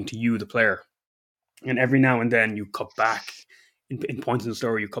psychiatrist talking to you, the player, and every now and then you cut back in points in the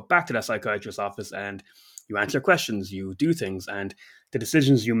story. You cut back to that psychiatrist's office and you answer questions, you do things, and the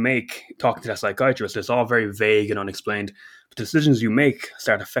decisions you make talking to that psychiatrist, it's all very vague and unexplained. But the decisions you make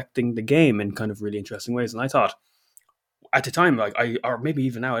start affecting the game in kind of really interesting ways. And I thought, at the time, or maybe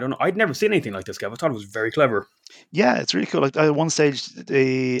even now, I don't know, I'd never seen anything like this, Kev. I thought it was very clever. Yeah, it's really cool. Like at one stage,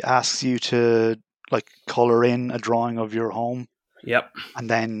 they asks you to like color in a drawing of your home. Yep. And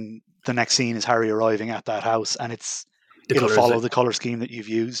then the next scene is Harry arriving at that house, and it'll follow the color scheme that you've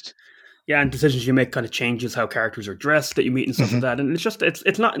used. Yeah, and decisions you make kind of changes how characters are dressed that you meet and stuff like that. And it's just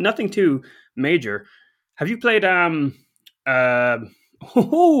it's not nothing too major. Have you played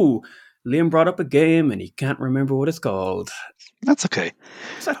Liam brought up a game and he can't remember what it's called. That's okay.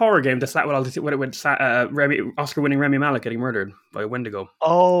 It's that horror game that's Oscar-winning Rami Malek getting murdered by a Wendigo.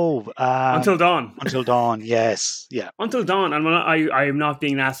 Oh, Until Dawn. Until Dawn, yes, yeah. Until Dawn, and I am not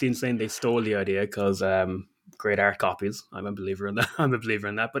being nasty and saying they stole the idea, because great art copies. I'm a believer in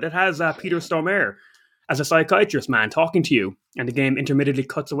that. But it has Peter Stormare as a psychiatrist man talking to you, and the game intermittently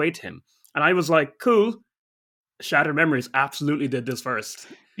cuts away to him. And I was like, cool. Shattered Memories absolutely did this first.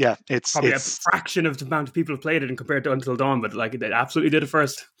 Yeah, it's probably a fraction of the amount of people who played it and compared to Until Dawn, but like it absolutely did it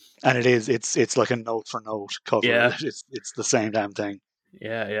first. And it's like a note for note cover. Yeah, it's the same damn thing.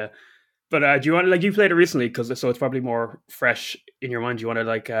 Yeah. But do you want you played it recently, so it's probably more fresh in your mind. Do you want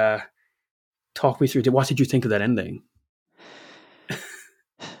to talk me through what did you think of that ending?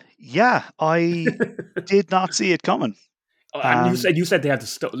 Yeah, I did not see it coming. And you said they had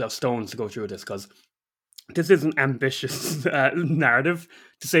the stones to go through this, because this is an ambitious narrative,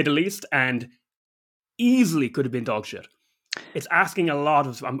 to say the least, and easily could have been dog shit. It's asking a lot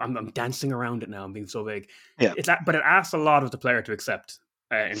of. I'm dancing around it now. I'm being so vague. Yeah. But it asks a lot of the player to accept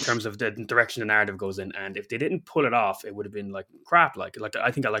in terms of the direction the narrative goes in. And if they didn't pull it off, it would have been like crap. Like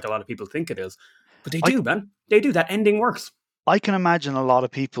I think a lot of people think it is, but they do, man. They do. That ending works. I can imagine a lot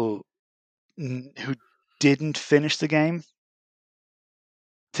of people who didn't finish the game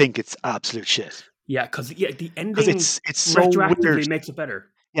think it's absolute shit. Yeah, because the ending it's so retroactively weird. Makes it better.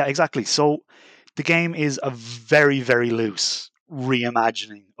 Yeah, exactly. So the game is a very, very loose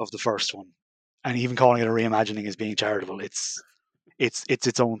reimagining of the first one, and even calling it a reimagining is being charitable. It's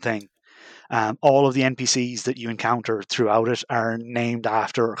its own thing. All of the NPCs that you encounter throughout it are named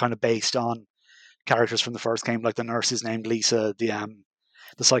after or kind of based on characters from the first game. Like the nurse is named Lisa. The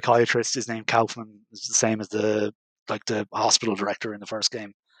psychiatrist is named Kaufman. It's the same as the hospital director in the first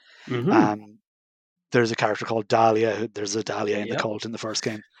game. Mm-hmm. There's a character called Dahlia. There's a Dahlia in the cult in the first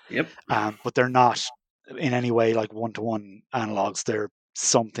game. Yep. But they're not in any way like one-to-one analogs. They're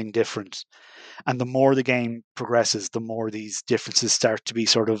something different. And the more the game progresses, the more these differences start to be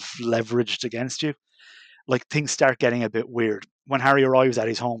sort of leveraged against you. Like things start getting a bit weird. When Harry arrives at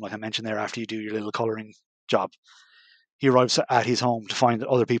his home, like I mentioned there, after you do your little colouring job, he arrives at his home to find that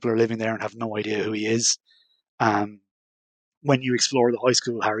other people are living there and have no idea who he is. When you explore the high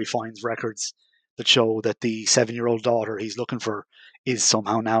school, Harry finds records that show that the 7-year-old daughter he's looking for is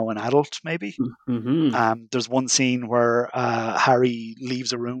somehow now an adult, maybe. Mm-hmm. There's one scene where Harry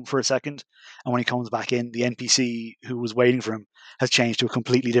leaves a room for a second, and when he comes back in, the NPC who was waiting for him has changed to a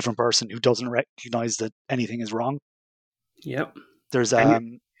completely different person who doesn't recognize that anything is wrong. Yep. There's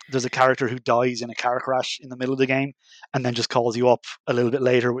a character who dies in a car crash in the middle of the game and then just calls you up a little bit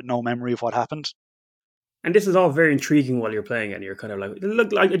later with no memory of what happened. And this is all very intriguing while you're playing it. And you're kind of like,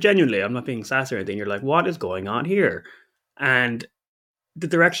 look, like genuinely, I'm not being sassy or anything. You're like, what is going on here? And the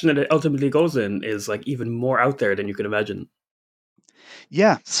direction that it ultimately goes in is like even more out there than you can imagine.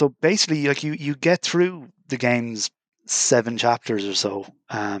 Yeah, so basically, like you get through the game's 7 chapters or so,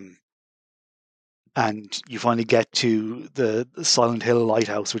 and you finally get to the Silent Hill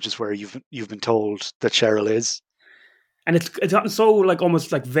lighthouse, which is where you've been told that Cheryl is. And it's gotten so like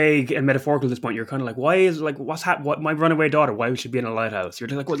almost like vague and metaphorical at this point. You're kind of like, why is like what my runaway daughter? Why would she be in a lighthouse? You're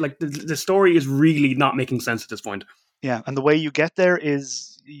like, what? Like the story is really not making sense at this point. Yeah, and the way you get there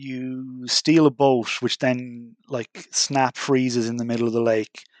is you steal a boat, which then like snap freezes in the middle of the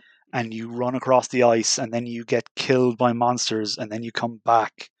lake, and you run across the ice, and then you get killed by monsters, and then you come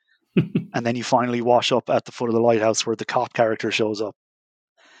back, and then you finally wash up at the foot of the lighthouse where the cop character shows up.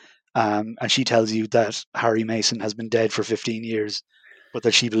 And she tells you that Harry Mason has been dead for 15 years, but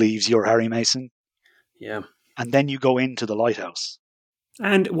that she believes you're Harry Mason. Yeah. And then you go into the lighthouse.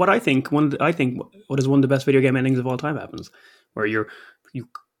 And what I think, what is one of the best video game endings of all time happens, where you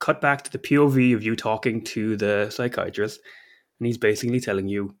cut back to the POV of you talking to the psychiatrist, and he's basically telling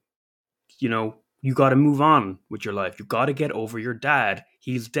you, you got to move on with your life. You got to get over your dad.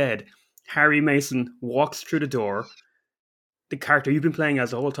 He's dead. Harry Mason walks through the door. The character you've been playing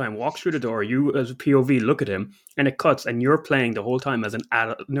as the whole time walks through the door. You, as a POV, look at him, and it cuts, and you're playing the whole time as an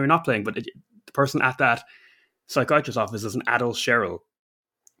adult. No, you're not playing, but the person at that psychiatrist's office is an adult Cheryl,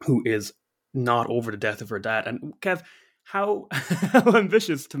 who is not over the death of her dad. And Kev, how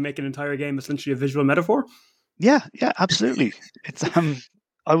ambitious to make an entire game essentially a visual metaphor? Yeah, absolutely. It's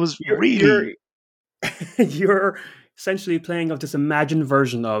I was you're essentially playing of this imagined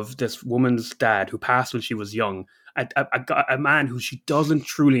version of this woman's dad who passed when she was young, a man who she doesn't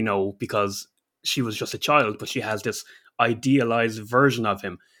truly know because she was just a child, but she has this idealized version of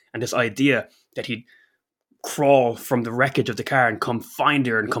him, and this idea that he'd crawl from the wreckage of the car and come find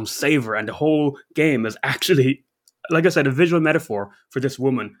her and come save her. And the whole game is actually, like I said, a visual metaphor for this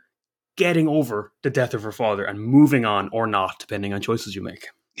woman getting over the death of her father and moving on or not, depending on choices you make.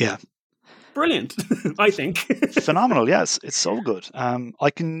 Yeah. Brilliant, I think. Phenomenal, yes. It's so good.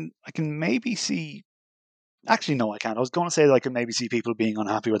 I can maybe see... Actually, no, I can't. I was going to say that I can maybe see people being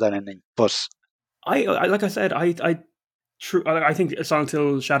unhappy with that ending, but... I like I said, I think Silent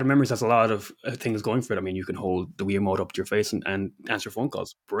Hill Shattered Memories has a lot of things going for it. I mean, you can hold the Wii remote up to your face and answer phone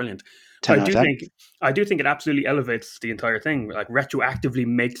calls. Brilliant. I do think it absolutely elevates the entire thing. Like retroactively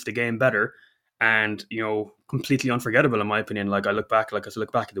makes the game better, and completely unforgettable in my opinion. Like I look back at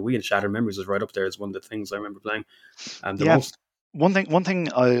the Wii, and Shattered Memories is right up there as one of the things I remember playing the most. One thing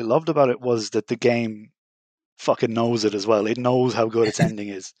I loved about it was that the game fucking knows it as well. It knows how good its ending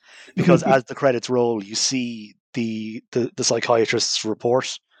is, because as the credits roll, you see the psychiatrist's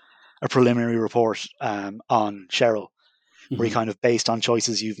report, a preliminary report on Cheryl, where he kind of, based on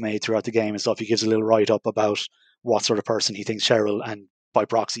choices you've made throughout the game and stuff, he gives a little write-up about what sort of person he thinks Cheryl, and by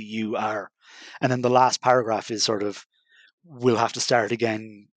proxy you, are. And then the last paragraph is sort of, we'll have to start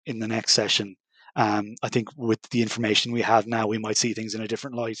again in the next session. I think with the information we have now, we might see things in a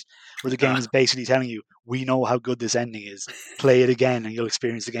different light, where the game is basically telling you, we know how good this ending is. Play it again and you'll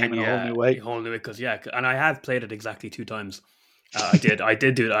experience the game in a whole new way. And I have played it exactly 2 times. I did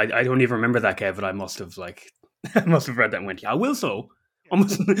do it. I don't even remember that, Kev, but I must have read that and went, yeah, I will so.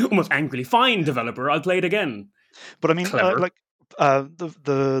 Almost angrily. Fine, developer, I'll play it again. But I mean,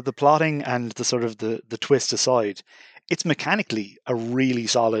 the plotting and the sort of the twist aside, it's mechanically a really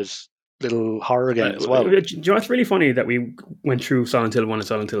solid little horror game as well. Do you know what's really funny? That we went through Silent Hill 1 and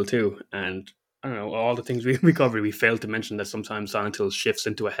Silent Hill 2, and I don't know, all the things we covered, we failed to mention that sometimes Silent Hill shifts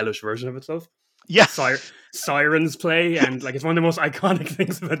into a hellish version of itself. Yeah. Sirens play, and like it's one of the most iconic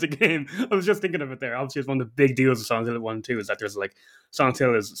things about the game. I was just thinking of it there. Obviously, it's one of the big deals of Silent Hill 1 and 2 is that there's like, Silent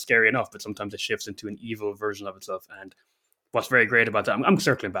Hill is scary enough, but sometimes it shifts into an evil version of itself. And what's very great about that, I'm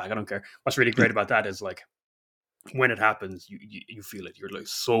circling back, I don't care. What's really great about that is like, when it happens, you feel it. You're like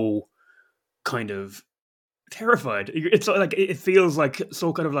so kind of terrified. It's like it feels like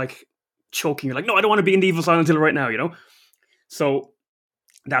so kind of like choking. You're like, no, I don't want to be in the evil Silent Hill right now, you know. So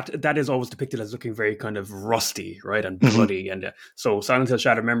that is always depicted as looking very kind of rusty, right, and bloody, and so Silent Hill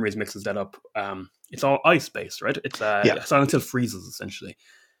Shattered Memories mixes that up. It's all ice based, right? It's Silent Hill freezes essentially,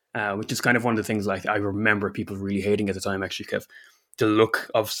 which is kind of one of the things like I remember people really hating at the time. Actually, Kev, the look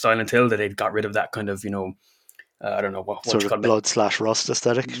of Silent Hill, that they'd got rid of that kind of, you know, I don't know what sort of blood/rust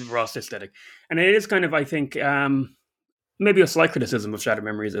aesthetic. Rust aesthetic, and it is kind of, I think, maybe a slight criticism of Shattered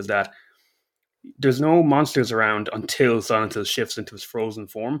Memories is that there's no monsters around until Silent Hill shifts into its frozen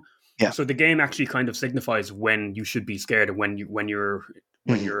form. Yeah. So the game actually kind of signifies when you should be scared and when you're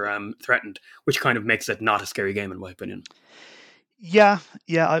threatened, which kind of makes it not a scary game in my opinion. Yeah,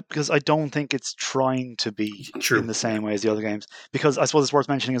 because I don't think it's trying to be in the same way as the other games. Because I suppose it's worth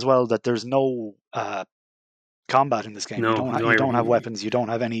mentioning as well that there's no combat in this game. You don't have weapons. You don't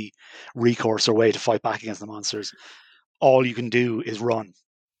have any recourse or way to fight back against the monsters. All you can do is run.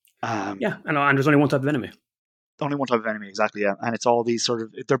 And there's only one type of enemy. Only one type of enemy, exactly, yeah. And it's all these sort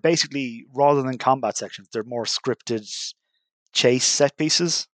of, they're basically, rather than combat sections, they're more scripted chase set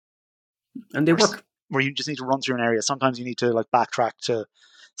pieces. And they work. Where you just need to run through an area. Sometimes you need to like backtrack to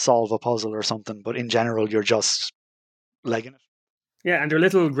solve a puzzle or something, but in general, you're just legging it. Yeah, and they're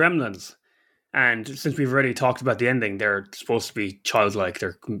little gremlins. And since we've already talked about the ending, they're supposed to be childlike.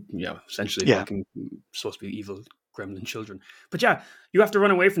 They're, essentially supposed to be evil gremlin children. But yeah, you have to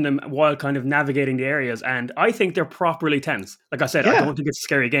run away from them while kind of navigating the areas. And I think they're properly tense. Like I said, I don't think it's a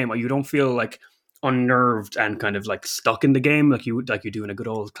scary game. You don't feel like unnerved and kind of like stuck in the game like you do in a good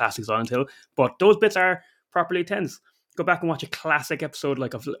old classic Silent Hill. But those bits are properly tense. Go back and watch a classic episode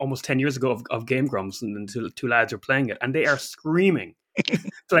like of almost 10 years ago of Game Grumps, and two lads are playing it, and they are screaming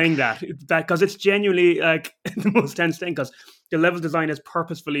playing that because it's genuinely like the most tense thing, because the level design is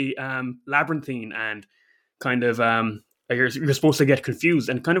purposefully labyrinthine and kind of you're supposed to get confused,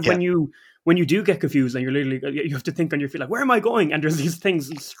 and kind of when you do get confused and you're literally, you have to think on your feet like, where am I going? And there's these things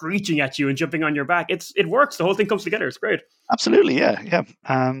screeching at you and jumping on your back. It works. The whole thing comes together. It's great. Absolutely, yeah.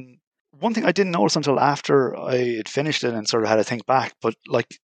 One thing I didn't notice until after I had finished it and sort of had to think back, but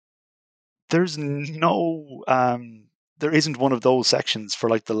like there's no there isn't one of those sections for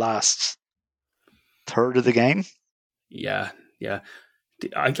like the last third of the game. Yeah.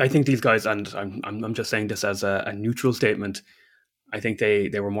 I think these guys, and I'm just saying this as a neutral statement, I think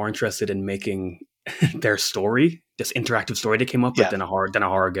they were more interested in making their story, this interactive story they came up with, than a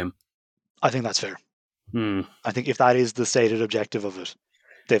horror game. I think that's fair. I think if that is the stated objective of it,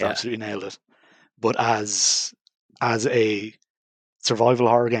 they've absolutely nailed it. But as a survival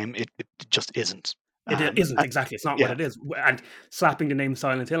horror game, it just isn't. It isn't, exactly. It's not what it is. And slapping the name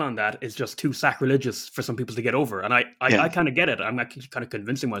Silent Hill on that is just too sacrilegious for some people to get over. And I kind of get it. I'm actually kind of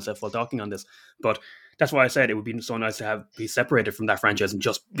convincing myself while talking on this. But that's why I said it would be so nice to be separated from that franchise and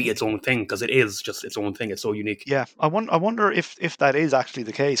just be its own thing, because it is just its own thing. It's so unique. Yeah, I wonder if that is actually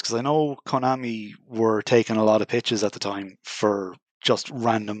the case, because I know Konami were taking a lot of pitches at the time for just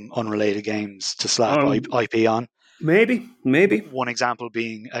random unrelated games to slap IP on. Maybe. One example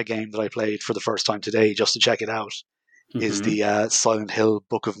being a game that I played for the first time today just to check it out is the Silent Hill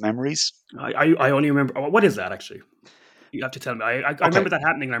Book of Memories. I only remember... what is that, actually? You have to tell me. I remember that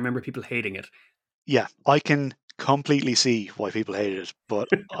happening, and I remember people hating it. Yeah, I can completely see why people hated it, but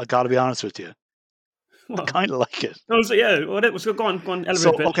I got to be honest with you. I kind of like it. Oh, so yeah. Go on.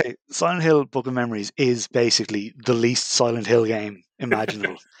 Okay, Silent Hill Book of Memories is basically the least Silent Hill game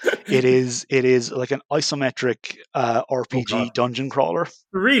imaginable. It is like an isometric RPG dungeon crawler.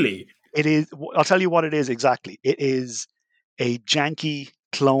 Really? It is. I'll tell you what it is exactly. It is a janky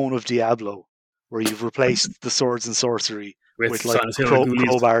clone of Diablo, where you've replaced the swords and sorcery with like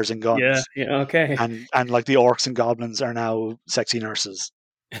crowbars and guns. Yeah, okay. And like the orcs and goblins are now sexy nurses.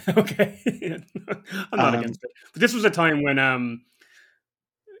 Okay. I'm not against it. But this was a time when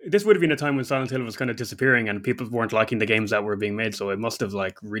this would have been a time when Silent Hill was kind of disappearing and people weren't liking the games that were being made, so it must have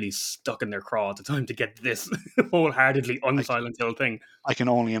like really stuck in their craw at the time to get this wholeheartedly un-Silent Hill thing. I can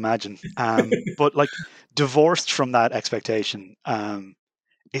only imagine. But like divorced from that expectation,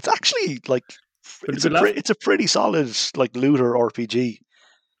 it's actually like it's a pretty solid like looter RPG.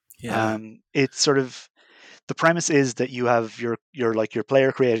 Yeah. It's sort of, the premise is that you have your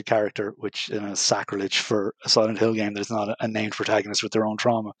player created character, which is sacrilege for a Silent Hill game that's not a named protagonist with their own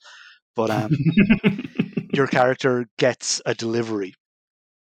trauma. But your character gets a delivery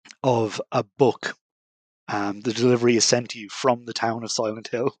of a book. The delivery is sent to you from the town of Silent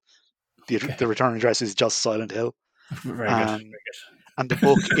Hill. The return address is just Silent Hill. Very good. and the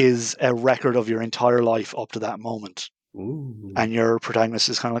book is a record of your entire life up to that moment. Ooh. And your protagonist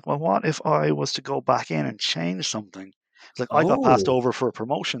is kind of like, well, what if I was to go back in and change something? It's like, I got passed over for a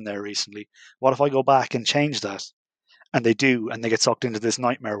promotion there recently. What if I go back and change that? And they do, and they get sucked into this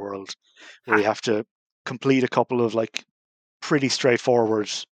nightmare world where you have to complete a couple of like pretty straightforward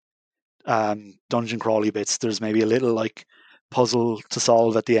dungeon crawly bits. There's maybe a little like puzzle to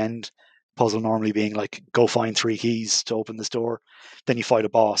solve at the end. Puzzle normally being like, go find 3 keys to open this door. Then you fight a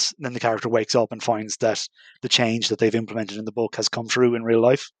boss. Then the character wakes up and finds that the change that they've implemented in the book has come true in real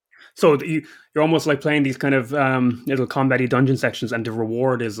life. So you're almost like playing these kind of little combat-y dungeon sections, and the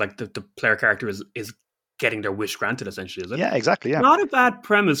reward is like the player character is getting their wish granted, essentially, is it? Yeah, exactly. Yeah, not a bad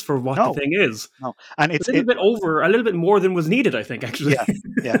premise for what the thing is. No, and it's a little bit more than was needed, I think. Actually,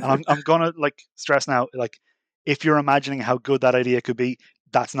 yeah. And I'm gonna like stress now, like if you're imagining how good that idea could be,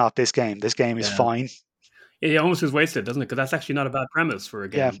 that's not this game. This game is fine. It almost is wasted, doesn't it? Because that's actually not a bad premise for a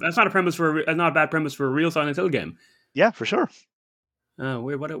game. Yeah. That's not a bad premise for a real Silent Hill game. Yeah, for sure. Oh,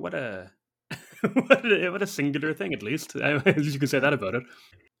 what a singular thing, at least. At least you can say that about it.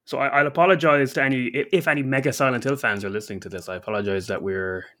 So I'll apologize to if any mega Silent Hill fans are listening to this. I apologize that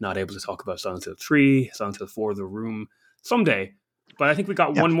we're not able to talk about Silent Hill 3, Silent Hill 4, The Room someday. But I think we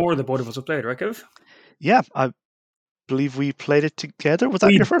got one more that both of us have played, right, Kev? Yeah, I believe we played it together. Was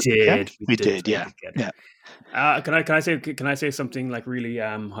that your first? Yeah, we did. Yeah. Can I say something like really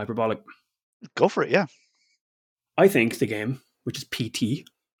hyperbolic? Go for it. Yeah. I think the game, which is PT,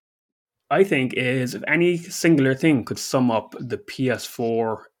 I think is, if any singular thing could sum up the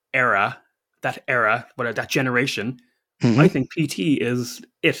PS4 era, that generation, I think PT is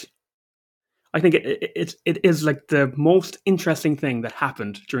it. I think it is like the most interesting thing that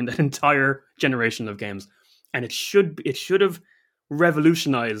happened during that entire generation of games, and it should have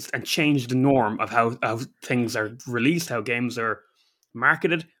revolutionized and changed the norm of how things are released, how games are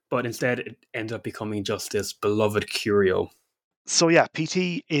marketed. But instead, it ended up becoming just this beloved curio. So yeah,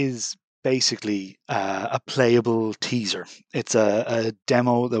 PT is basically a playable teaser. It's a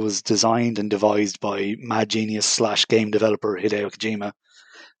demo that was designed and devised by mad genius / game developer Hideo Kojima.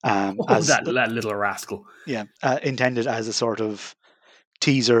 That little rascal. Yeah, intended as a sort of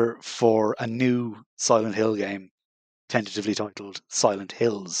teaser for a new Silent Hill game, tentatively titled Silent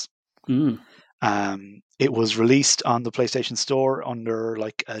Hills. It was released on the PlayStation Store under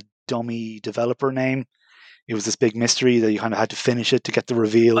like a dummy developer name. It was this big mystery that you kind of had to finish it to get the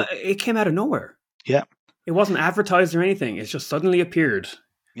reveal. It came out of nowhere. Yeah. It wasn't advertised or anything. It just suddenly appeared.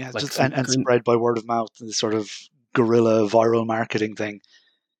 Yeah, like and spread by word of mouth, this sort of guerrilla viral marketing thing.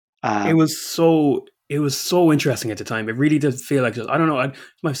 It was so interesting at the time. It really did feel like, I don't know, it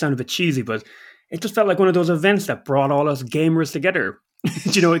might sound a bit cheesy, but it just felt like one of those events that brought all us gamers together.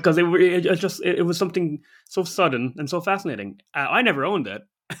 You know, because it was something so sudden and so fascinating. I never owned it.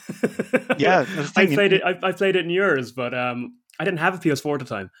 Yeah, I played it in yours, but I didn't have a PS4 at the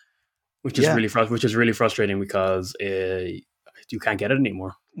time, which is really frustrating because you can't get it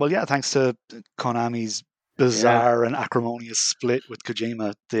anymore. Well, yeah, thanks to Konami's bizarre and acrimonious split with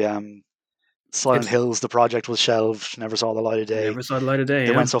Kojima, the Silent Hills, the project was shelved, never saw the light of day.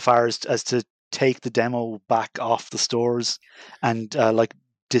 They went so far as to take the demo back off the stores and like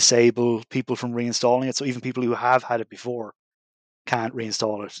disable people from reinstalling it. So even people who have had it before can't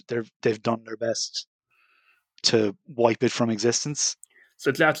reinstall it. They've done their best to wipe it from existence.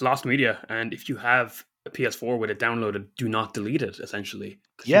 So that's lost media, and if you have a PS4 with it downloaded, do not delete it. Essentially,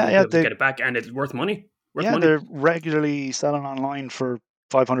 they get it back, and it's worth money. They're regularly selling online for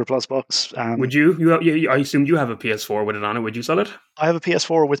 $500+. Would you? I assume you have a PS4 with it on it. Would you sell it? I have a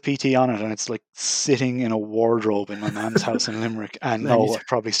PS4 with PT on it, and it's like sitting in a wardrobe in my man's house in Limerick. And no, I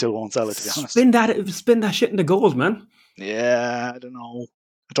probably still won't sell it, to be honest. Spin that shit into gold, man. Yeah, I don't know.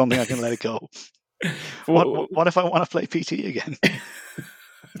 I don't think I can let it go. What if I want to play PT again?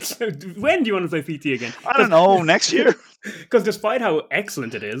 When do you want to play PT again? I don't know. Next year. Because despite how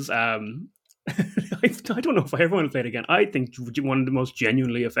excellent it is, I don't know if I ever want to play it again. I think one of the most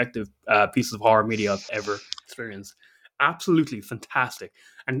genuinely effective pieces of horror media I've ever experienced. Absolutely fantastic.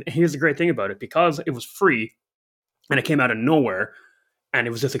 And here's the great thing about it. Because it was free and it came out of nowhere, and it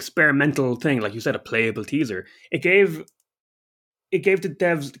was this experimental thing, like you said, a playable teaser, it gave the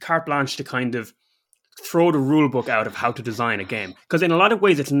devs carte blanche to kind of throw the rule book out of how to design a game. Because in a lot of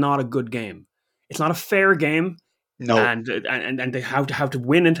ways, it's not a good game. It's not a fair game. No, and how to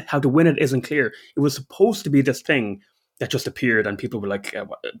win it isn't clear. It was supposed to be this thing that just appeared, and people were like,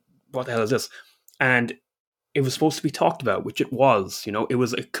 "What the hell is this?" And it was supposed to be talked about, which it was. You know, it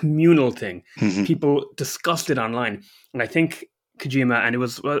was a communal thing. Mm-hmm. People discussed it online, and I think Kojima, and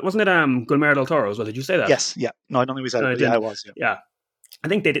wasn't it Guillermo del Toro as well? Did you say that? Yes, yeah. No, I don't think we said it. Yeah, I was. Yeah. I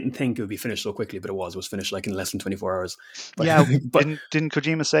think they didn't think it would be finished so quickly, but it was. It was finished like in less than 24 hours. But, yeah, but didn't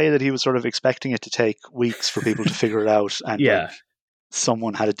Kojima say that he was sort of expecting it to take weeks for people to figure it out, and like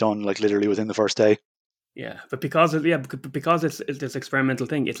someone had it done like literally within the first day? Yeah, but because it's this experimental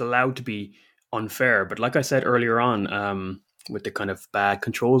thing, it's allowed to be unfair. But like I said earlier on, with the kind of bad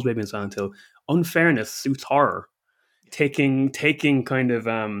controls maybe in Silent Hill, unfairness suits horror. Taking kind of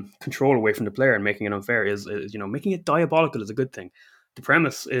control away from the player and making it unfair is making it diabolical is a good thing. The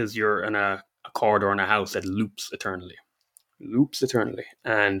premise is you're in a corridor in a house that loops eternally,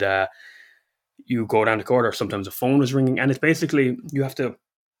 and you go down the corridor. Sometimes a phone is ringing, and it's basically you have to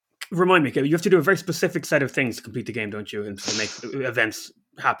remind me. You have to do a very specific set of things to complete the game, don't you? And to make events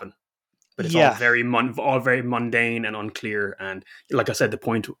happen. But it's all very mundane and unclear. And like I said, the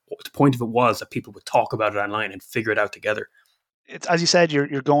point of it was that people would talk about it online and figure it out together. It's, as you said, you're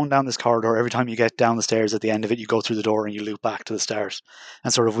going down this corridor. Every time you get down the stairs at the end of it, you go through the door and you loop back to the start.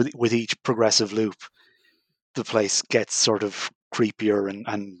 And sort of with each progressive loop, the place gets sort of creepier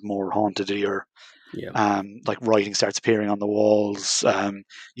and more haunted. Like writing starts appearing on the walls. You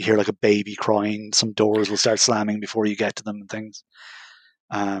hear like a baby crying. Some doors will start slamming before you get to them and things.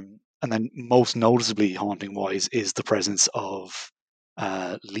 And then most noticeably haunting wise is the presence of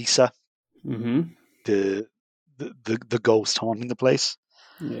Lisa, the ghost haunting the place.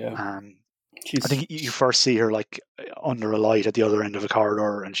 Yeah. I think you first see her like under a light at the other end of a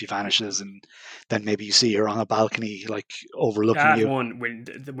corridor, and she vanishes, and then maybe you see her on a balcony, like overlooking that you. One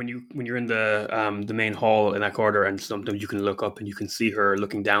when you're in the main hall in that corridor, and sometimes you can look up and you can see her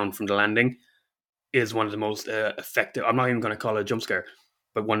looking down from the landing, is one of the most effective. I'm not even going to call it a jump scare,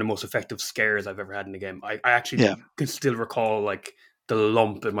 but one of the most effective scares I've ever had in the game. I actually can still recall like the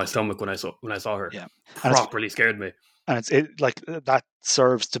lump in my stomach when I saw her. Yeah, properly scared me. And like that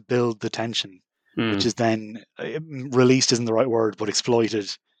serves to build the tension, which is then released isn't the right word, but exploited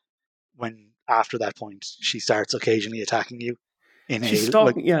when after that point she starts occasionally attacking you in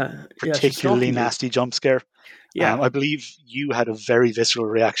particularly nasty jump scare. Yeah, I believe you had a very visceral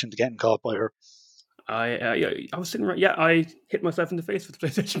reaction to getting caught by her. I was sitting right. Yeah, I hit myself in the face with the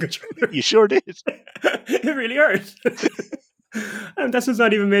PlayStation controller. You sure did. It really hurt. And this is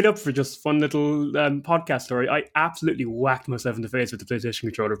not even made up for just fun little podcast story. I absolutely whacked myself in the face with the PlayStation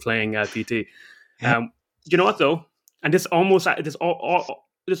controller playing PT. Yeah. You know what though? And this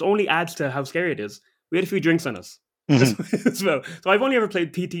only adds to how scary it is. We had a few drinks on us as well. So I've only ever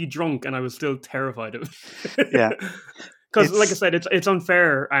played PT drunk, and I was still terrified of it. Yeah, because like I said, it's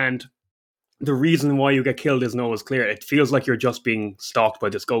unfair, and the reason why you get killed isn't always clear. It feels like you're just being stalked by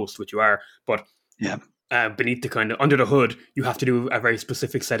this ghost, which you are, but beneath the kind of under the hood, you have to do a very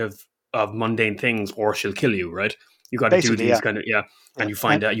specific set of mundane things, or she'll kill you. Right? You got to do these kind of and you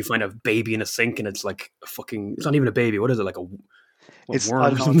find a baby in a sink, and it's like a fucking. It's not even a baby. What is it, like a worm or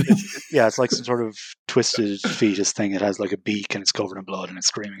something? It's like some sort of twisted fetus thing. It has like a beak and it's covered in blood and it's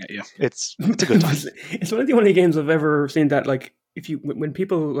screaming at you. It's a good time. It's one of the only games I've ever seen that like when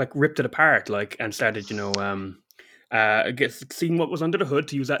people like ripped it apart like and started seeing what was under the hood,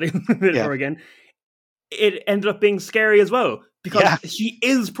 to use that metaphor again. It ended up being scary as well, because she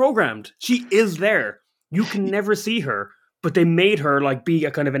is programmed. She is there. You can never see her, but they made her like be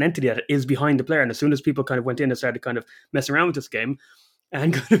a kind of an entity that is behind the player. And as soon as people kind of went in and started kind of messing around with this game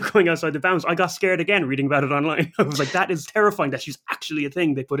and kind of going outside the bounds, I got scared again reading about it online. I was like, that is terrifying that she's actually a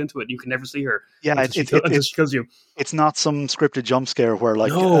thing they put into it. You can never see her. Yeah, until she kills you. It's not some scripted jump scare where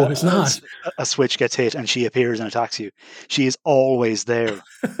like it's not. A switch gets hit and she appears and attacks you. She is always there,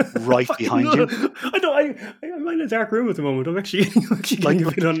 right behind you. I'm in a dark room at the moment. I'm actually getting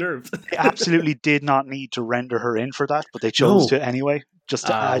a bit unnerved. They absolutely did not need to render her in for that, but they chose to anyway, just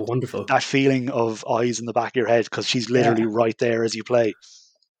to add that feeling of eyes in the back of your head, because she's literally right there as you play.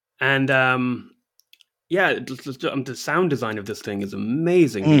 And the sound design of this thing is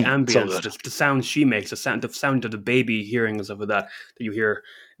amazing. The ambience, the sound she makes, the sound of the baby hearing and stuff like that you hear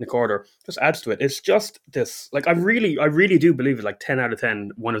in the corridor, just adds to it. It's just this, like, I really do believe it. Like 10 out of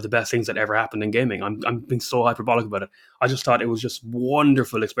 10, one of the best things that ever happened in gaming. I'm being so hyperbolic about it. I just thought it was just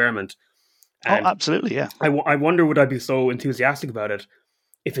wonderful experiment. And absolutely, yeah. I wonder would I be so enthusiastic about it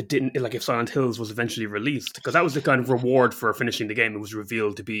if it didn't, like if Silent Hills was eventually released, because that was the kind of reward for finishing the game. It was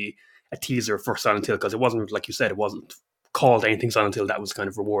revealed to be a teaser for Silent Hill, because it wasn't, like you said, it wasn't called anything Silent Hill. That was kind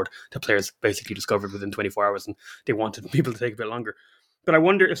of reward that players basically discovered within 24 hours, and they wanted people to take a bit longer. But I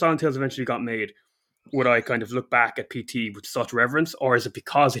wonder if Silent Hills eventually got made, would I kind of look back at PT with such reverence, or is it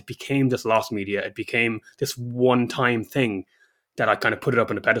because it became this lost media, it became this one-time thing that I kind of put it up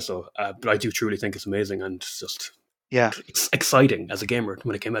on a pedestal? But I do truly think it's amazing, and it's just exciting as a gamer.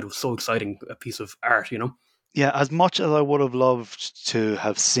 When it came out, it was so exciting, a piece of art, you know? Yeah, as much as I would have loved to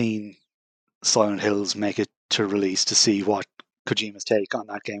have seen Silent Hills make it to release to see what Kojima's take on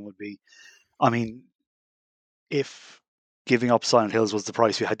that game would be. I mean, if giving up Silent Hills was the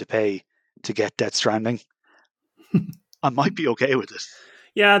price we had to pay to get Death Stranding, I might be okay with it.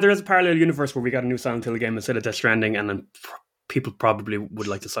 Yeah, there is a parallel universe where we got a new Silent Hill game instead of Death Stranding, and then people probably would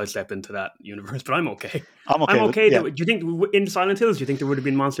like to sidestep into that universe, but I'm okay. I'm okay. Do you think in Silent Hills, do you think there would have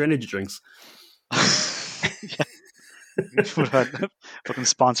been Monster Energy drinks? Yeah. We would have had fucking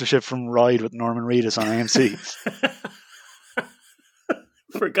sponsorship from Ride with Norman Reedus on AMC.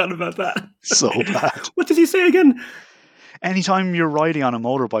 Forgot about that. So bad. What does he say again? Anytime you're riding on a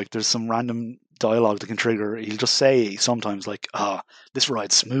motorbike, there's some random dialogue that can trigger. He'll just say sometimes like, this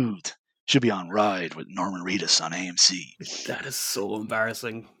ride's smooth. Should be on Ride with Norman Reedus on AMC. That is so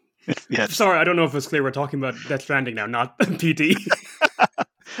embarrassing. Yeah. Sorry, I don't know if it's clear we're talking about Death Stranding now, not PT.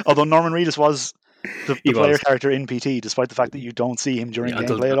 Although Norman Reedus was the player character in PT, despite the fact that you don't see him during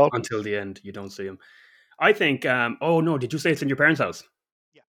gameplay at all. Until the end, you don't see him. I think, did you say it's in your parents' house?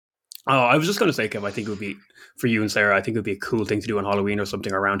 Yeah. Oh, I was just going to say, Kev, I think it would be, for you and Sarah, I think it would be a cool thing to do on Halloween or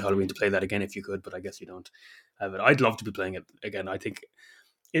something around Halloween to play that again if you could, but I guess you don't have it. I'd love to be playing it again. I think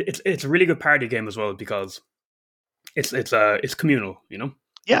it's a really good party game as well because it's communal, you know?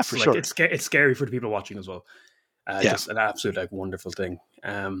 Yeah, for sure. It's scary for the people watching as well. Just an absolute wonderful thing.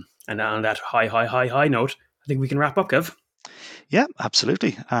 And on that high note, I think we can wrap up, Kev. Yeah,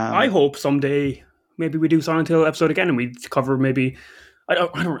 absolutely. I hope someday maybe we do Silent Hill episode again and we cover maybe. I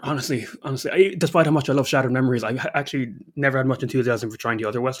don't honestly. Despite how much I love Shattered Memories, I actually never had much enthusiasm for trying the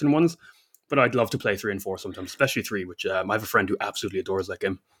other Western ones. But I'd love to play 3 and 4 sometimes, especially 3, which I have a friend who absolutely adores that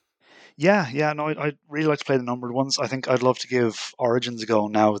game. Yeah, no, I'd really like to play the numbered ones. I think I'd love to give Origins a go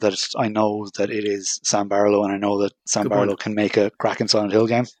now that I know that it is Sam Barlow, and I know that Sam Barlow can make a cracking Silent Hill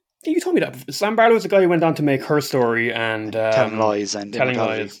game. You told me that. Sam Barlow is the guy who went on to make Her Story and Telling Lies and Telling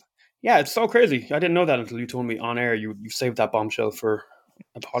Lies. Yeah, it's so crazy. I didn't know that until you told me on air. You saved that bombshell for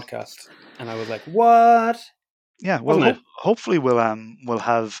a podcast, and I was like, "What?" Yeah, well, hopefully we'll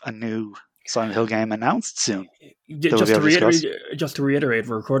have a new Silent Hill game announced soon. Just to reiterate,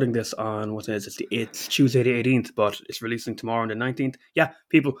 we're recording this on it's Tuesday the 18th, but it's releasing tomorrow on the 19th. Yeah,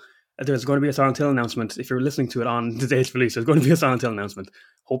 people, there's going to be a Silent Hill announcement. If you're listening to it on the day's release, there's going to be a Silent Hill announcement.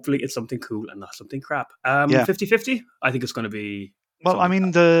 Hopefully it's something cool and not something crap. 50-50? I think it's going to be... Well, I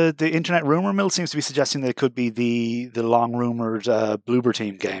mean, the internet rumor mill seems to be suggesting that it could be the long-rumored Bloober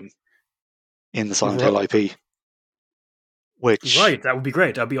Team game in the Silent Hill IP. Which... Right, that would be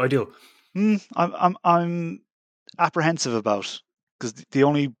great. That would be ideal. I'm apprehensive about, because the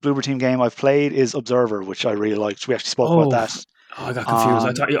only Bloober Team game I've played is Observer, which I really liked. We actually spoke about that. Oh, I got confused.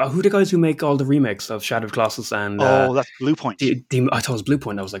 I thought, who are the guys who make all the remakes of Shattered Colossus and... that's Bluepoint. I thought it was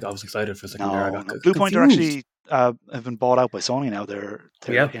Bluepoint. I was excited for a second there. I got Bluepoint are actually have been bought out by Sony now. They're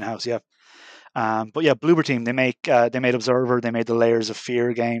in-house, yeah. But yeah, Bloober Team, they made Observer, they made the Layers of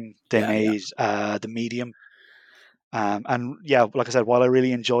Fear game, they made The Medium. And yeah, like I said, while I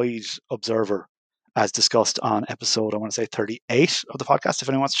really enjoyed Observer, as discussed on episode, I want to say 38 of the podcast, if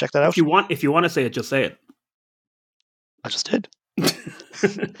anyone wants to check that out. If you want to say it, just say it. I just did.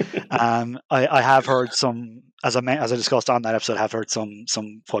 I have heard some, as I discussed on that episode, I have heard some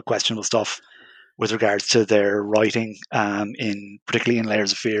quite questionable stuff with regards to their writing, particularly in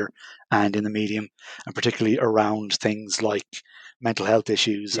Layers of Fear and in The Medium, and particularly around things like mental health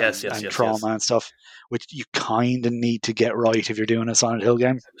issues and trauma and stuff, which you kind of need to get right if you're doing a Silent Hill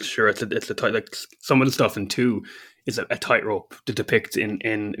game. Sure, it's a tight, like some of the stuff in 2 is a tightrope to depict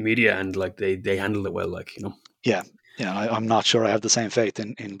in media, and like they handle it well, like, you know. Yeah, I'm not sure I have the same faith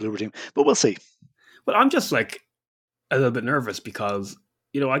in Bloober Team, but we'll see. But I'm just like a little bit nervous because,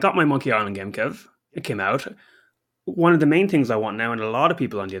 you know, I got my Monkey Island game, Kev. It came out. One of the main things I want now, and a lot of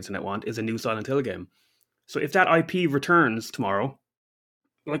people on the internet want, is a new Silent Hill game. So if that IP returns tomorrow,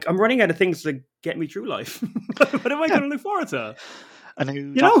 like, I'm running out of things to get me through life. What am I going to look forward to? A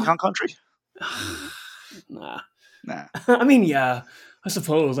new Donkey Kong Country? Nah. I mean, yeah, I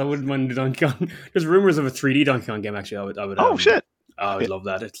suppose I wouldn't mind the Donkey Kong. There's rumors of a 3D Donkey Kong game. Actually, I would. Oh shit! I would love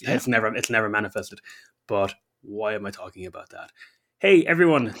that. It's never manifested. But why am I talking about that? Hey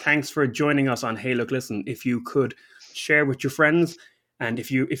everyone, thanks for joining us on Hey Look Listen. If you could share with your friends, and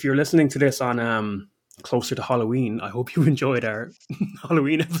if you're listening to this on closer to Halloween, I hope you enjoyed our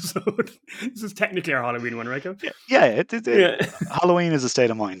Halloween episode. This is technically our Halloween one, right? Yeah. Halloween is a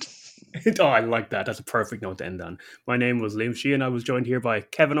state of mind. Oh, I like that. That's a perfect note to end on. My name was Liam Sheehan. I was joined here by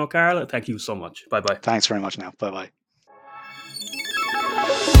Kevin O'Carroll. Thank you so much. Bye-bye. Thanks very much now. Bye-bye.